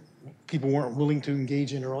people weren't willing to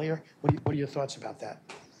engage in earlier. What are your thoughts about that?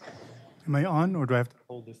 Am I on, or do I have to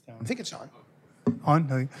hold this down? I think it's on.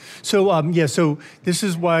 On? Okay. So, so this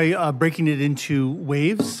is why breaking it into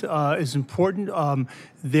waves is important.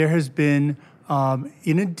 There has been,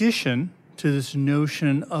 in addition to this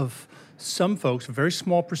notion of some folks, a very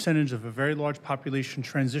small percentage of a very large population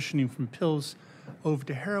transitioning from pills over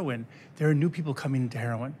to heroin, there are new people coming into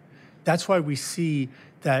heroin. That's why we see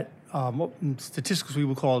that what in statistics we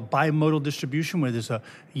would call bimodal distribution, where there's a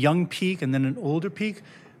young peak and then an older peak,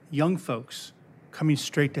 young folks coming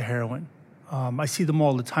straight to heroin. I see them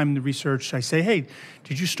all the time in the research. I say, hey,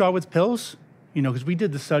 did you start with pills? You know, because we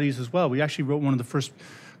did the studies as well. We actually wrote one of the first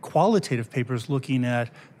qualitative papers looking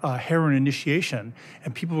at heroin initiation,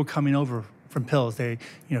 and people were coming over from pills. They,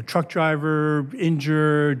 truck driver,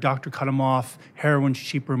 injured, doctor cut them off, heroin's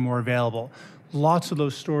cheaper, more available. Lots of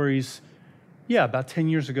those stories, about 10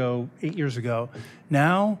 years ago, 8 years ago.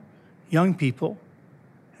 Now, young people,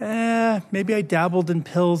 maybe I dabbled in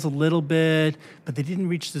pills a little bit, but they didn't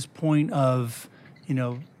reach this point of,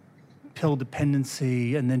 pill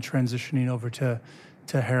dependency and then transitioning over to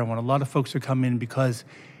heroin. A lot of folks are coming in because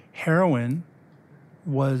heroin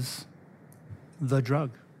was the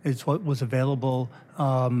drug. It's what was available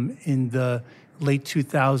in the late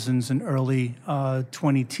 2000s and early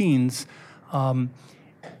 20-teens.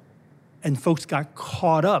 And folks got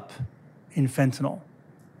caught up in fentanyl.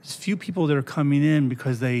 There's few people that are coming in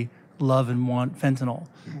because they love and want fentanyl.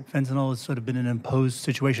 Fentanyl has sort of been an imposed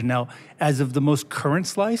situation. Now, as of the most current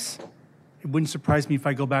slice, it wouldn't surprise me if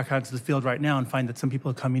I go back out to the field right now and find that some people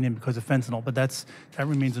are coming in because of fentanyl, but that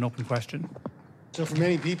remains an open question. So for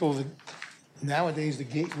many people, nowadays the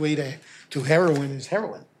gateway to heroin is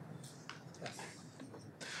heroin.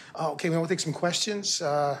 Okay, we'll take some questions.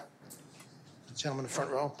 Gentleman in the front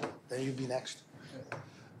row, then you'd be next.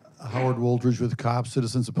 Howard Wooldridge with COPS,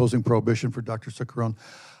 Citizens Opposing Prohibition for Dr. Cicerone.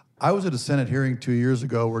 I was at a Senate hearing 2 years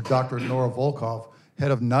ago where Dr. Nora Volkow, head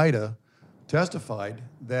of NIDA, testified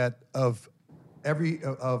that of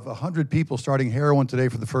 100 people starting heroin today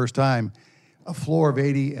for the first time, a floor of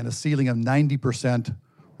 80 and a ceiling of 90%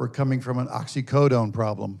 were coming from an oxycodone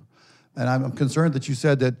problem. And I'm concerned that you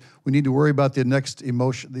said that we need to worry about the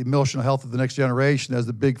emotional health of the next generation as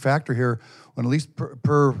the big factor here, when at least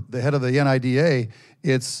per the head of the NIDA,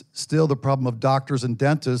 it's still the problem of doctors and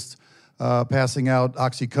dentists passing out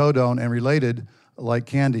oxycodone and related like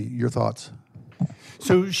candy. Your thoughts?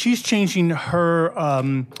 So she's changing her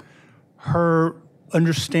her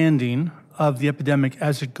understanding of the epidemic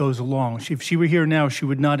as it goes along. If she were here now, she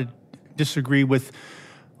would not disagree with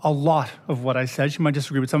a lot of what I said. She might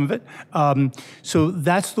disagree with some of it. So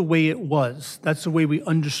that's the way it was. That's the way we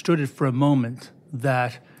understood it for a moment.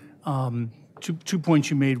 That two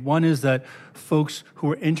points you made. One is that folks who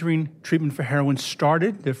were entering treatment for heroin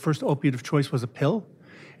started, their first opiate of choice was a pill.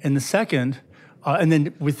 And the second, and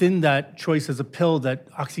then within that choice as a pill, that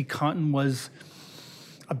OxyContin was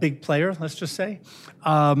a big player, let's just say.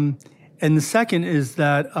 And the second is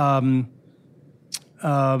that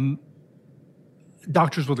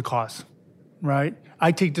doctors were the cause, right?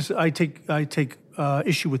 I take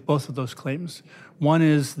issue with both of those claims. One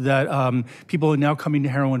is that people are now coming to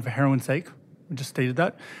heroin for heroin's sake. I just stated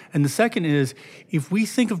that. And the second is, if we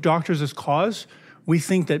think of doctors as cause, we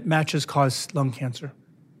think that matches cause lung cancer,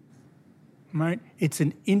 right? It's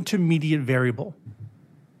an intermediate variable,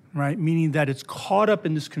 right? Meaning that it's caught up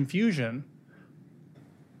in this confusion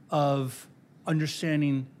of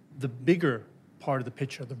understanding the bigger part of the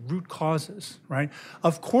picture, the root causes, right?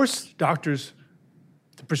 Of course, doctors,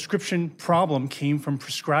 the prescription problem came from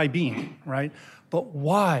prescribing, right? But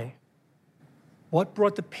why? What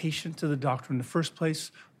brought the patient to the doctor in the first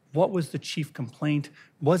place? what was the chief complaint?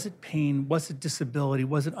 Was it pain? Was it disability?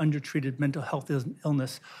 Was it undertreated mental health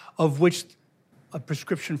illness, of which a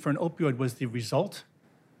prescription for an opioid was the result?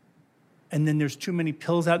 And then there's too many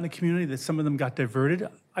pills out in the community that some of them got diverted.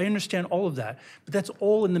 I understand all of that, but that's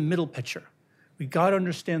all in the middle picture. We got to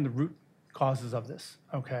understand the root causes of this,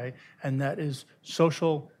 okay? And that is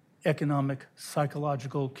social, economic,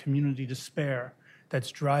 psychological, community despair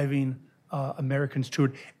that's driving Americans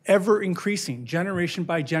toward ever-increasing, generation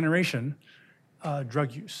by generation,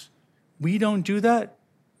 drug use. We don't do that,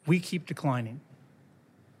 we keep declining.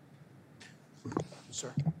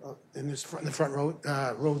 Sir, in the front row,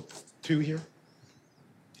 row 2 here.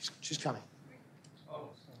 She's coming.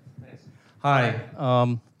 Hi,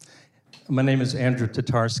 my name is Andrew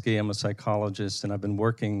Tatarsky. I'm a psychologist, and I've been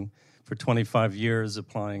working for 25 years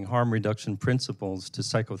applying harm reduction principles to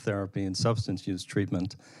psychotherapy and substance use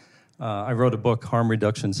treatment. I wrote a book, Harm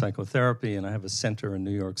Reduction Psychotherapy, and I have a center in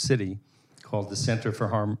New York City called the Center for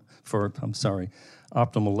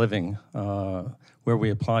Optimal Living, where we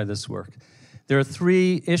apply this work. There are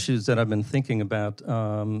 3 issues that I've been thinking about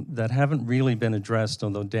that haven't really been addressed,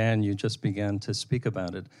 although, Dan, you just began to speak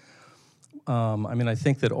about it. I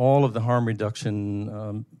think that all of the harm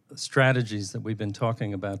reduction strategies that we've been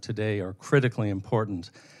talking about today are critically important.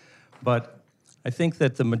 But I think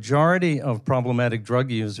that the majority of problematic drug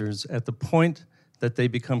users, at the point that they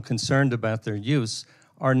become concerned about their use,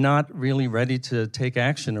 are not really ready to take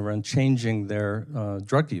action around changing their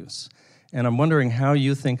drug use. And I'm wondering how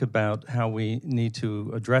you think about how we need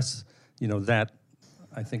to address, that,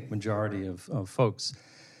 I think, majority of folks.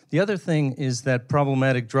 The other thing is that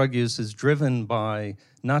problematic drug use is driven by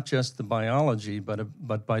not just the biology,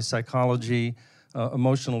 but by psychology,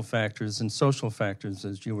 emotional factors, and social factors,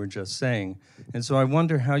 as you were just saying. And so I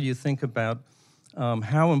wonder how you think about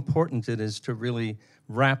how important it is to really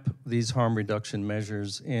wrap these harm reduction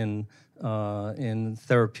measures in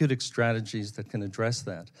therapeutic strategies that can address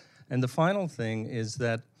that. And the final thing is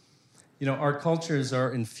that, our cultures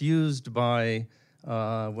are infused by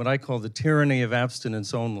what I call the tyranny of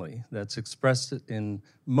abstinence only, that's expressed in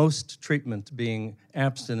most treatment being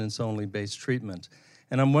abstinence-only based treatment.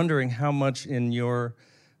 And I'm wondering how much in your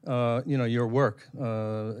work,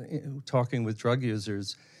 talking with drug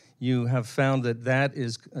users, you have found that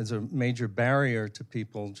is a major barrier to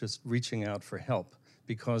people just reaching out for help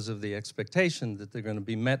because of the expectation that they're going to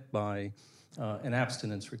be met by an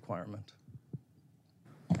abstinence requirement.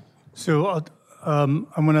 So I'm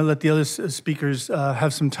going to let the other speakers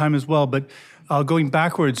have some time as well, but going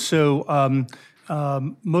backwards, so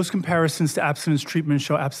most comparisons to abstinence treatment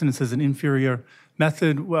show abstinence as an inferior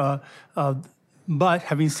method, but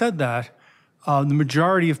having said that, the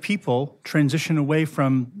majority of people transition away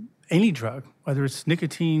from any drug, whether it's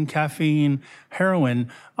nicotine, caffeine,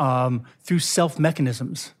 heroin, through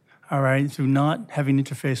self-mechanisms. All right, through not having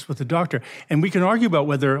interface with the doctor. And we can argue about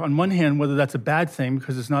whether, on one hand, whether that's a bad thing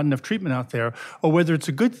because there's not enough treatment out there, or whether it's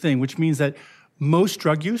a good thing, which means that most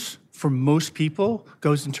drug use for most people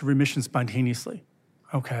goes into remission spontaneously.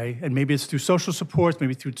 Okay, and maybe it's through social supports,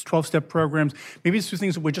 maybe through 12-step programs, maybe it's through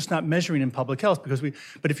things that we're just not measuring in public health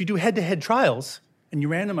but if you do head-to-head trials and you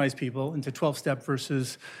randomize people into 12-step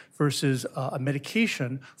versus a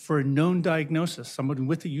medication for a known diagnosis, someone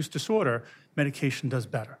with a use disorder, medication does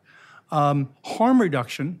better. Harm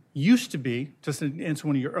reduction used to be, just to answer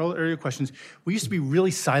one of your earlier questions, we used to be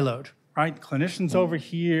really siloed, right? Clinicians over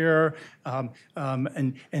here,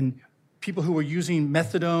 and people who were using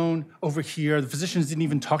methadone over here. The physicians didn't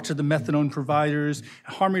even talk to the methadone providers.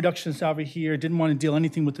 Harm reductionists over here didn't want to deal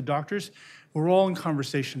anything with the doctors. We're all in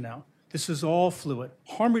conversation now. This is all fluid.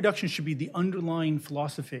 Harm reduction should be the underlying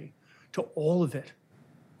philosophy to all of it.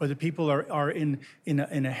 Whether people are in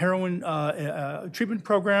a heroin treatment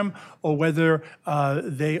program or whether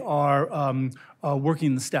they are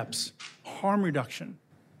working the steps. Harm reduction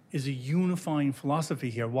is a unifying philosophy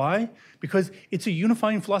here. Why? Because it's a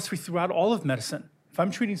unifying philosophy throughout all of medicine. If I'm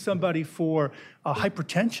treating somebody for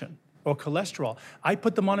hypertension or cholesterol, I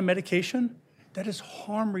put them on a medication, that is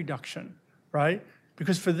harm reduction, right?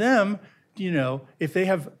 Because for them, if they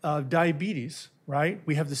have diabetes, right?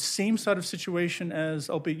 We have the same sort of situation as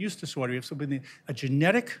opiate use disorder. We have something, a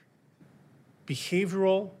genetic,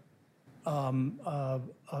 behavioral,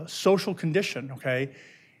 social condition, okay?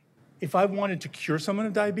 If I wanted to cure someone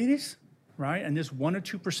of diabetes, right, and there's 1 or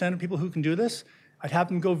 2% of people who can do this, I'd have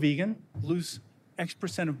them go vegan, lose X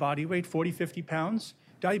percent of body weight, 40, 50 pounds,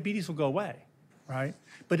 diabetes will go away, right?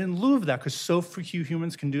 But in lieu of that, because so few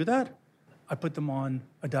humans can do that, I put them on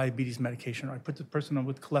a diabetes medication, or I put the person on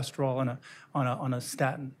with cholesterol on a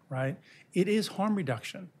statin, right? It is harm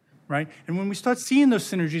reduction, right? And when we start seeing those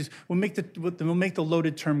synergies, we'll make the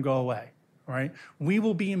loaded term go away, right? We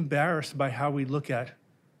will be embarrassed by how we look at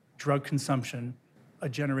drug consumption a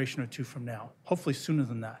generation or two from now, hopefully sooner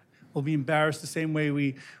than that. We'll be embarrassed the same way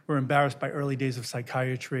we were embarrassed by early days of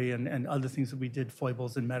psychiatry and other things that we did,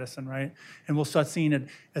 foibles in medicine, right? And we'll start seeing it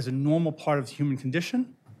as a normal part of the human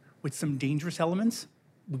condition with some dangerous elements.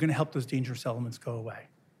 We're going to help those dangerous elements go away.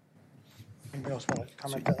 Anybody else want to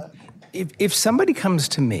comment to that? If somebody comes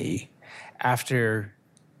to me after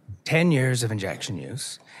 10 years of injection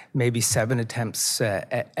use, maybe 7 attempts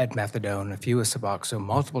at methadone, a few with Suboxone,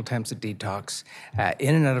 multiple attempts at detox,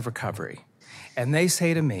 in and out of recovery, and they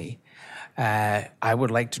say to me, I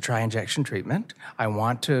would like to try injection treatment. I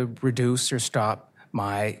want to reduce or stop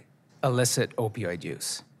my illicit opioid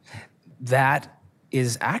use. That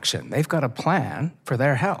is action. They've got a plan for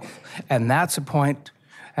their health. And that's a point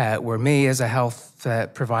where me as a health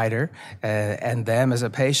provider and them as a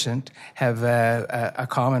patient have a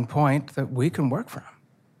common point that we can work from.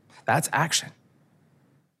 That's action.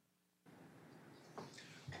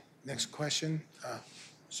 Next question.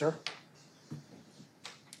 Sir?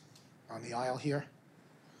 On the aisle here.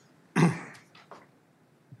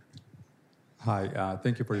 Hi,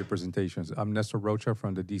 thank you for your presentations. I'm Nestor Rocha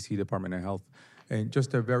from the DC Department of Health. And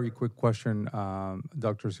just a very quick question,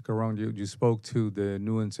 Dr. Ciccarone, you spoke to the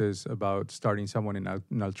nuances about starting someone in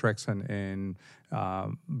naltrexone and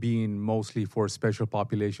being mostly for special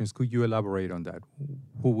populations. Could you elaborate on that?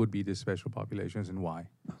 Who would be the special populations and why?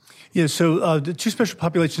 Yeah, so the two special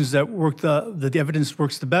populations that work, the evidence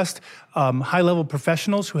works the best, high-level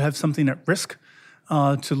professionals who have something at risk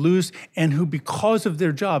to lose and who, because of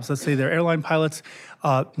their jobs, let's say they're airline pilots,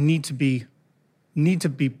 need to be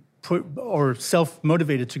put or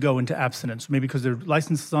self-motivated to go into abstinence, maybe because their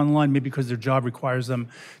license is online, maybe because their job requires them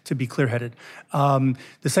to be clear-headed. The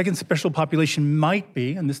second special population might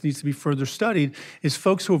be, and this needs to be further studied, is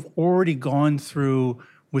folks who have already gone through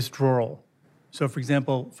withdrawal. So, for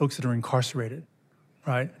example, folks that are incarcerated,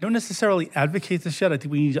 right? I don't necessarily advocate this yet. I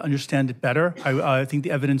think we need to understand it better. I think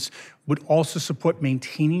the evidence would also support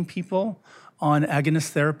maintaining people on agonist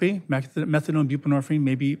therapy, methadone, buprenorphine,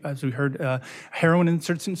 maybe, as we heard, heroin in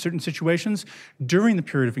certain situations during the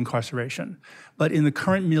period of incarceration. But in the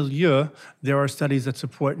current milieu, there are studies that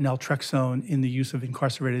support naltrexone in the use of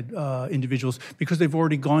incarcerated individuals because they've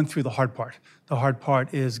already gone through the hard part. The hard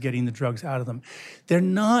part is getting the drugs out of them. They're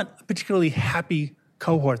not a particularly happy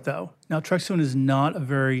cohort, though. Naltrexone is not a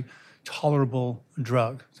very tolerable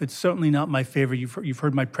drug. So it's certainly not my favorite. You've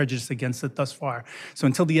heard my prejudice against it thus far. So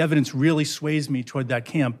until the evidence really sways me toward that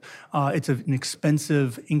camp, it's an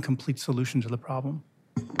expensive, incomplete solution to the problem.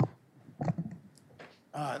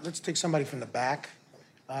 Let's take somebody from the back.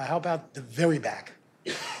 How about the very back?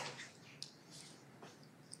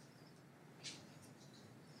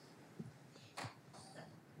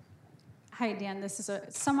 Hi, Dan. This is a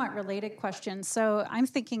somewhat related question. So I'm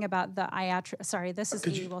thinking about the this is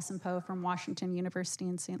Amy Wilson-Poe from Washington University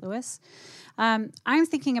in St. Louis. I'm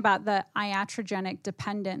thinking about the iatrogenic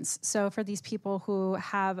dependence. So for these people who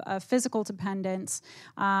have a physical dependence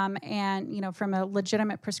and, from a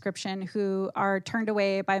legitimate prescription who are turned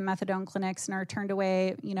away by methadone clinics and are turned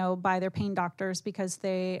away, by their pain doctors because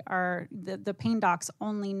they are, the pain docs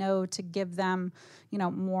only know to give them,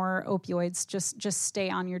 more opioids, just stay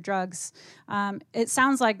on your drugs. It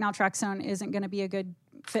sounds like naltrexone isn't going to be a good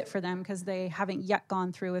fit for them because they haven't yet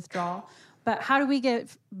gone through withdrawal. But how do we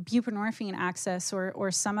get buprenorphine access or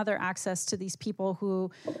some other access to these people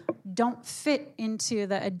who don't fit into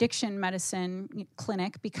the addiction medicine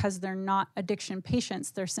clinic because they're not addiction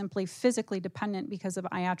patients? They're simply physically dependent because of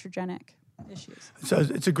iatrogenic issues. So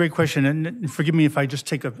it's a great question, and forgive me if I just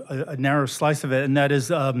take a narrow slice of it, and that is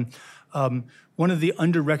one of the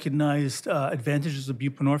under-recognized advantages of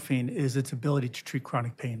buprenorphine is its ability to treat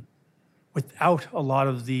chronic pain without a lot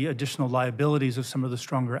of the additional liabilities of some of the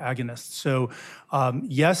stronger agonists. So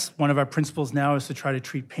yes, one of our principles now is to try to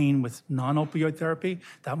treat pain with non-opioid therapy.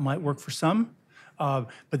 That might work for some. But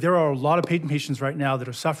there are a lot of pain patients right now that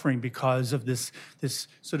are suffering because of this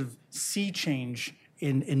sort of sea change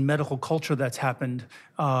in medical culture that's happened,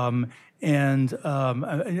 and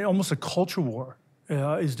almost a culture war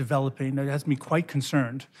is developing. That has me quite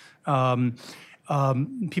concerned.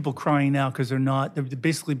 People crying out because they're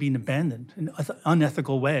basically being abandoned in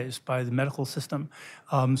unethical ways by the medical system.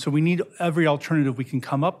 So we need every alternative we can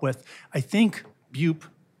come up with. I think bupe,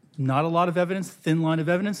 not a lot of evidence, thin line of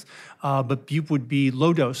evidence, but bupe would be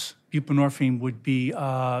low dose. Buprenorphine would be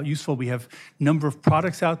useful. We have a number of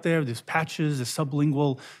products out there. There's patches, there's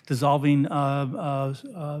sublingual dissolving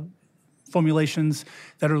formulations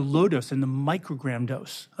that are low dose, in the microgram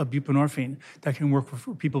dose of buprenorphine that can work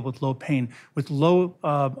for people with low pain, with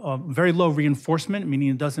very low reinforcement, meaning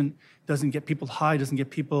it doesn't get people high, doesn't get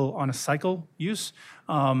people on a cycle use.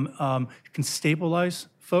 It can stabilize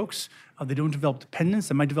folks. They don't develop dependence.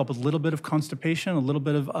 They might develop a little bit of constipation, a little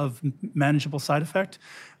bit of manageable side effect.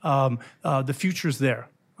 The future's there.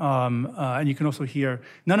 And you can also hear,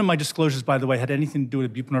 none of my disclosures, by the way, had anything to do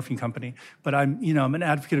with a buprenorphine company, but I'm an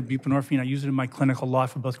advocate of buprenorphine. I use it in my clinic a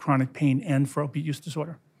lot for both chronic pain and for opiate use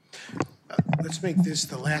disorder. Let's make this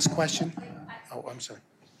the last question. Oh, I'm sorry.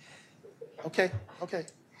 Okay.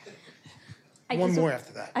 One more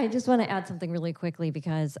after that. I just want to add something really quickly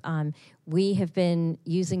because we have been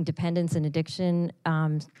using dependence and addiction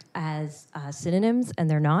as synonyms, and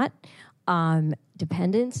they're not.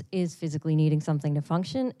 Dependence is physically needing something to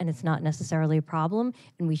function, and it's not necessarily a problem,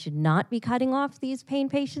 and we should not be cutting off these pain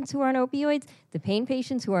patients who are on opioids. The pain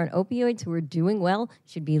patients who are on opioids who are doing well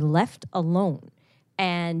should be left alone.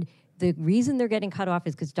 And the reason they're getting cut off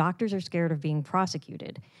is because doctors are scared of being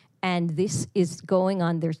prosecuted. And this is going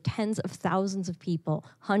on. There's tens of thousands of people.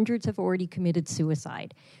 Hundreds have already committed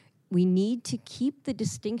suicide. We need to keep the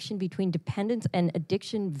distinction between dependence and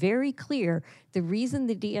addiction very clear. The reason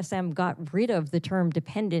the DSM got rid of the term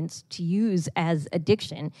dependence to use as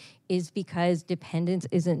addiction is because dependence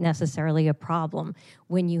isn't necessarily a problem.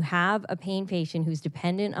 When you have a pain patient who's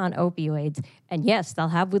dependent on opioids, and yes, they'll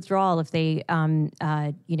have withdrawal if they,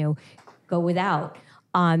 go without.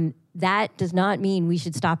 That does not mean we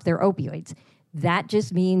should stop their opioids. That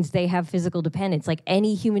just means they have physical dependence. Like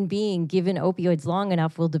any human being given opioids long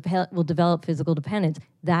enough will develop physical dependence.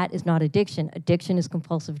 That is not addiction. Addiction is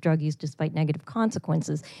compulsive drug use despite negative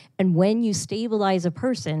consequences. And when you stabilize a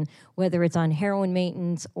person, whether it's on heroin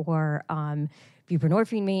maintenance or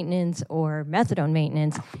buprenorphine maintenance or methadone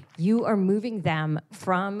maintenance, you are moving them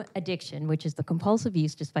from addiction, which is the compulsive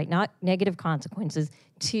use despite not negative consequences,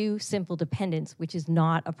 to simple dependence, which is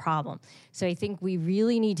not a problem. So I think we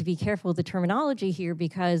really need to be careful with the terminology here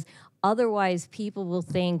because otherwise people will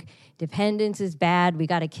think dependence is bad, we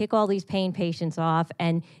got to kick all these pain patients off,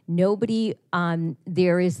 and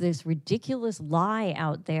there is this ridiculous lie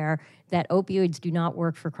out there that opioids do not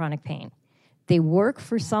work for chronic pain. They work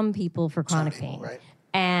for some people for chronic pain. Right.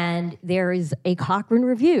 And there is a Cochrane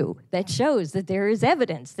review that shows that there is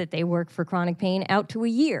evidence that they work for chronic pain out to a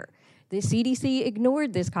year. The CDC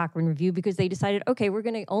ignored this Cochrane review because they decided, okay, we're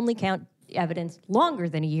going to only count evidence longer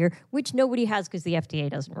than a year, which nobody has because the FDA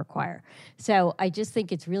doesn't require. So I just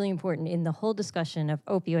think it's really important in the whole discussion of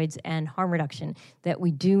opioids and harm reduction that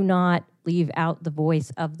we do not leave out the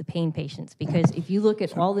voice of the pain patients, because if you look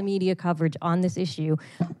at all the media coverage on this issue,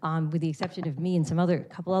 with the exception of me and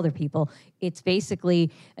couple other people, it's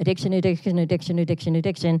basically addiction,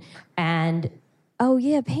 and oh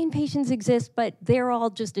yeah, pain patients exist, but they're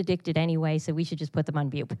all just addicted anyway, so we should just put them on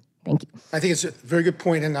bupe. Thank you. I think it's a very good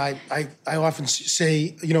point, and I often say,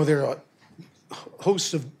 there are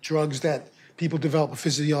hosts of drugs that people develop a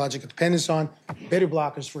physiological dependence on. Beta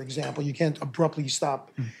blockers, for example, you can't abruptly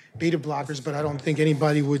stop beta blockers, but I don't think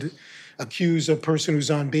anybody would accuse a person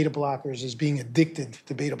who's on beta blockers as being addicted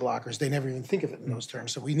to beta blockers. They never even think of it in those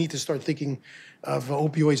terms. So we need to start thinking of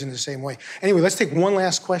opioids in the same way. Anyway, let's take one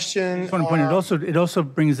last question. One point, it also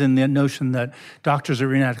brings in the notion that doctors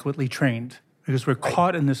are inadequately trained, because we're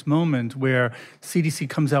caught in this moment where CDC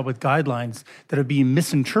comes out with guidelines that are being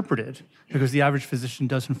misinterpreted because the average physician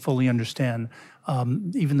doesn't fully understand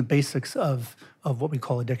even the basics of what we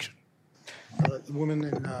call addiction. The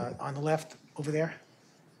woman on the left over there.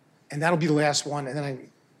 And that'll be the last one, and then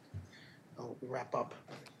I'll wrap up.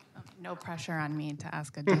 No pressure on me to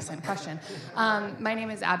ask a decent question. My name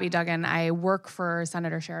is Abby Duggan. I work for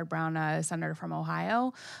Senator Sherrod Brown, a senator from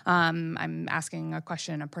Ohio. I'm asking a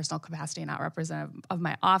question in a personal capacity, not representative of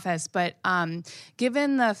my office. But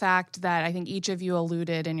given the fact that I think each of you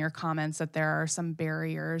alluded in your comments that there are some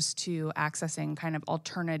barriers to accessing kind of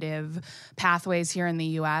alternative pathways here in the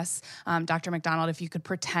U.S., Dr. McDonald, if you could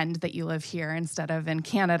pretend that you live here instead of in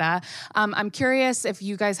Canada, I'm curious if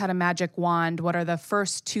you guys had a magic wand, what are the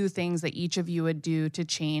first two things that each of you would do to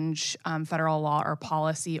change federal law or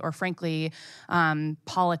policy, or frankly,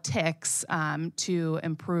 politics to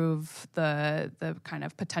improve the kind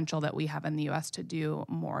of potential that we have in the U.S. to do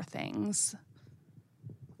more things?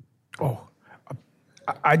 Oh,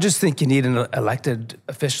 I just think you need an elected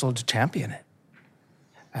official to champion it.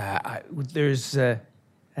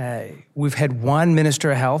 We've had one minister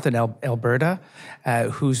of health in Alberta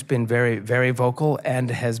who's been very, very vocal and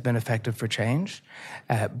has been effective for change.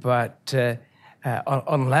 But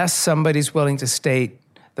unless somebody's willing to state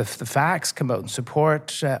the facts, come out in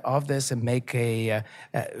support of this, and make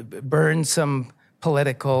burn some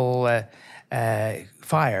political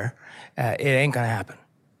fire, it ain't going to happen.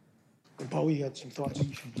 Bo, you got some thoughts?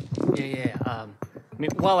 Yeah. I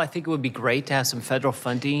think it would be great to have some federal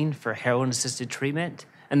funding for heroin-assisted treatment.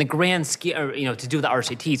 And the grand scheme, to do the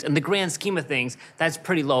RCTs, and the grand scheme of things, that's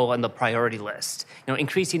pretty low on the priority list.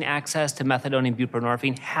 Increasing access to methadone and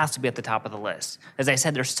buprenorphine has to be at the top of the list. As I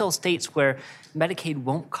said, there's still states where Medicaid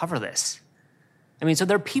won't cover this. So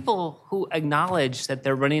there are people who acknowledge that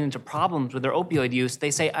they're running into problems with their opioid use.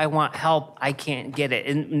 They say, I want help, I can't get it.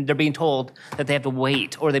 And they're being told that they have to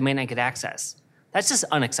wait or they may not get access. That's just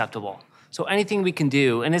unacceptable. So anything we can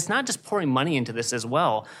do, and it's not just pouring money into this as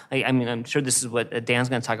well. I'm sure this is what Dan's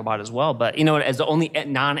going to talk about as well. But as the only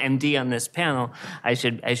non-MD on this panel, I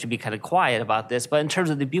should be kind of quiet about this. But in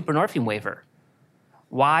terms of the buprenorphine waiver,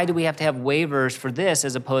 why do we have to have waivers for this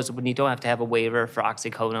as opposed to when you don't have to have a waiver for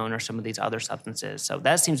oxycodone or some of these other substances? So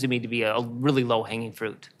that seems to me to be a really low-hanging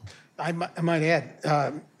fruit. I might add,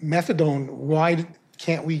 methadone, why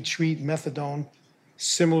can't we treat methadone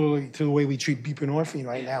similarly to the way we treat buprenorphine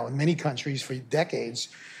right now? In many countries for decades,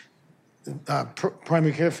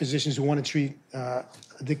 primary care physicians who want to treat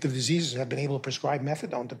addictive diseases have been able to prescribe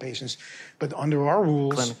methadone to patients. But under our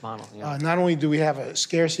rules, Clinic model, yeah. Not only do we have a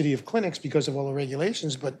scarcity of clinics because of all the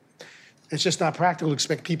regulations, but it's just not practical to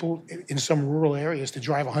expect people in some rural areas to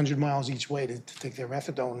drive 100 miles each way to take their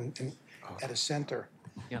methadone at a center.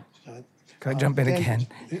 Yeah. Can I jump in again?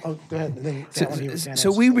 Oh, go ahead. And then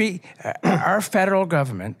our federal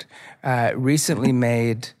government recently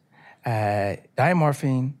made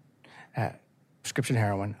diamorphine, prescription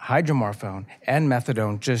heroin, hydromorphone, and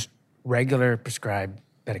methadone just regular prescribed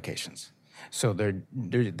medications. So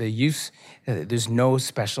the use, there's no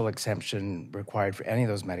special exemption required for any of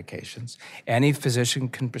those medications. Any physician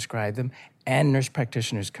can prescribe them, and nurse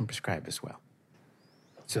practitioners can prescribe as well.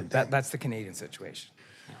 So that's the Canadian situation.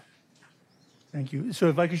 Thank you. So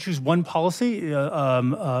if I could choose one policy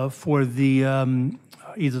for the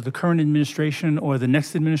either the current administration or the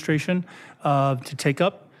next administration to take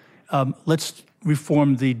up, let's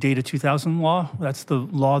reform the Data 2000 law. That's the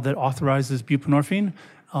law that authorizes buprenorphine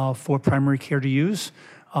for primary care to use.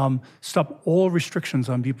 Stop all restrictions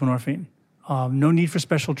on buprenorphine. No need for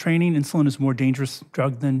special training. Insulin is a more dangerous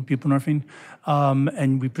drug than buprenorphine,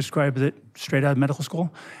 and we prescribe it straight out of medical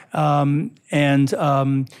school.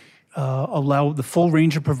 Allow the full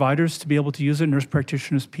range of providers to be able to use it, nurse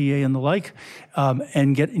practitioners, PA, and the like,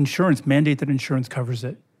 and get insurance, mandate that insurance covers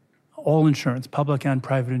it. All insurance, public and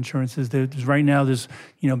private insurances. Right now, there's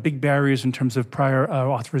big barriers in terms of prior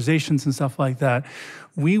authorizations and stuff like that.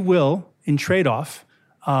 We will, in trade-off,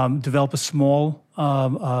 develop a small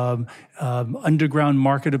underground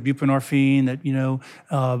market of buprenorphine that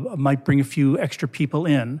might bring a few extra people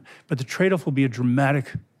in, but the trade-off will be a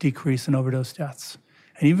dramatic decrease in overdose deaths.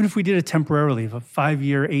 And even if we did it temporarily, a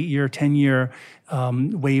 5-year, 8-year, 10-year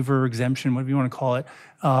waiver, exemption, whatever you want to call it,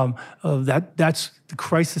 that's the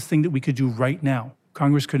crisis thing that we could do right now.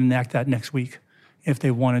 Congress could enact that next week if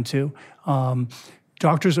they wanted to.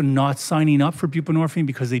 Doctors are not signing up for buprenorphine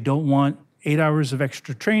because they don't want 8 hours of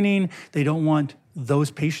extra training. They don't want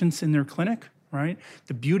those patients in their clinic, right?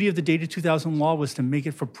 The beauty of the Data 2000 law was to make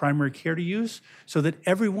it for primary care to use so that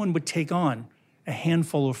everyone would take on a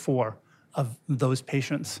handful or 4 of those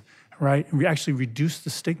patients, right? And we actually reduce the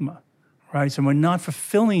stigma, right? So we're not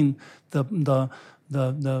fulfilling the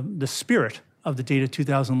spirit of the Data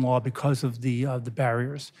 2000 law because of the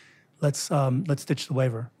barriers. Let's ditch the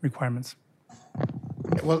waiver requirements.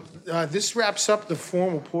 Well, this wraps up the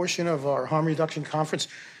formal portion of our harm reduction conference.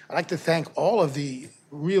 I'd like to thank all of the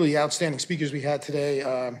really outstanding speakers we had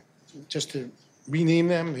today. Just to rename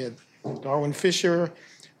them, we had Darwin Fisher,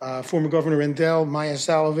 former Governor Rendell, Maya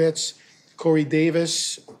Salovitz, Corey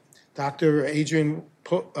Davis, Dr. Adrian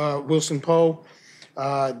Wilson-Poe,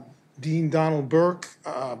 Dean Donald Burke,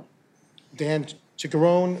 Dan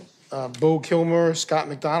Ciccarone, Bo Kilmer, Scott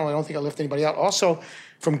McDonald. I don't think I left anybody out. Also,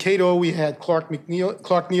 from Cato, we had Clark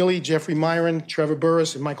Neely, Jeffrey Myron, Trevor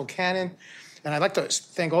Burris, and Michael Cannon. And I'd like to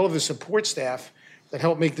thank all of the support staff that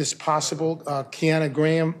helped make this possible. Kiana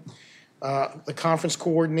Graham, the conference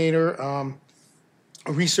coordinator,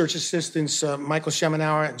 research assistants, Michael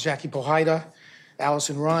Schemenauer and Jackie Pohida,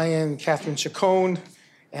 Allison Ryan, Catherine Chacon,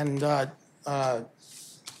 and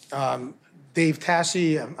Dave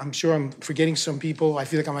Tassi. I'm sure I'm forgetting some people. I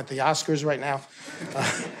feel like I'm at the Oscars right now.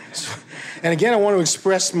 And again, I want to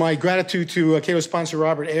express my gratitude to Cato sponsor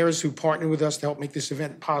Robert Ayers, who partnered with us to help make this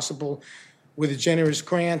event possible with a generous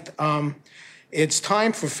grant. It's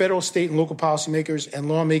time for federal, state, and local policymakers and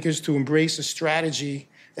lawmakers to embrace a strategy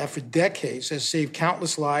that for decades has saved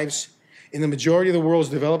countless lives in the majority of the world's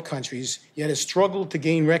developed countries, yet has struggled to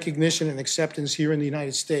gain recognition and acceptance here in the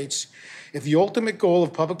United States, if the ultimate goal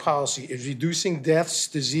of public policy is reducing deaths,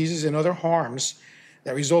 diseases, and other harms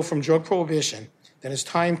that result from drug prohibition, then it's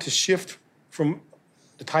time to shift from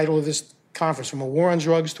the title of this conference, from a war on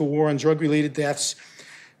drugs to a war on drug-related deaths,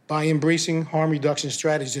 by embracing harm reduction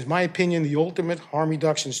strategies. In my opinion, the ultimate harm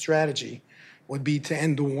reduction strategy would be to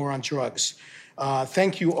end the war on drugs.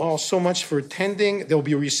 Thank you all so much for attending. There'll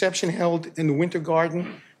be a reception held in the Winter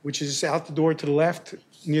Garden, which is out the door to the left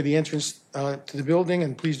near the entrance to the building,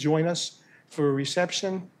 and please join us for a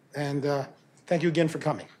reception. And thank you again for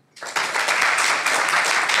coming.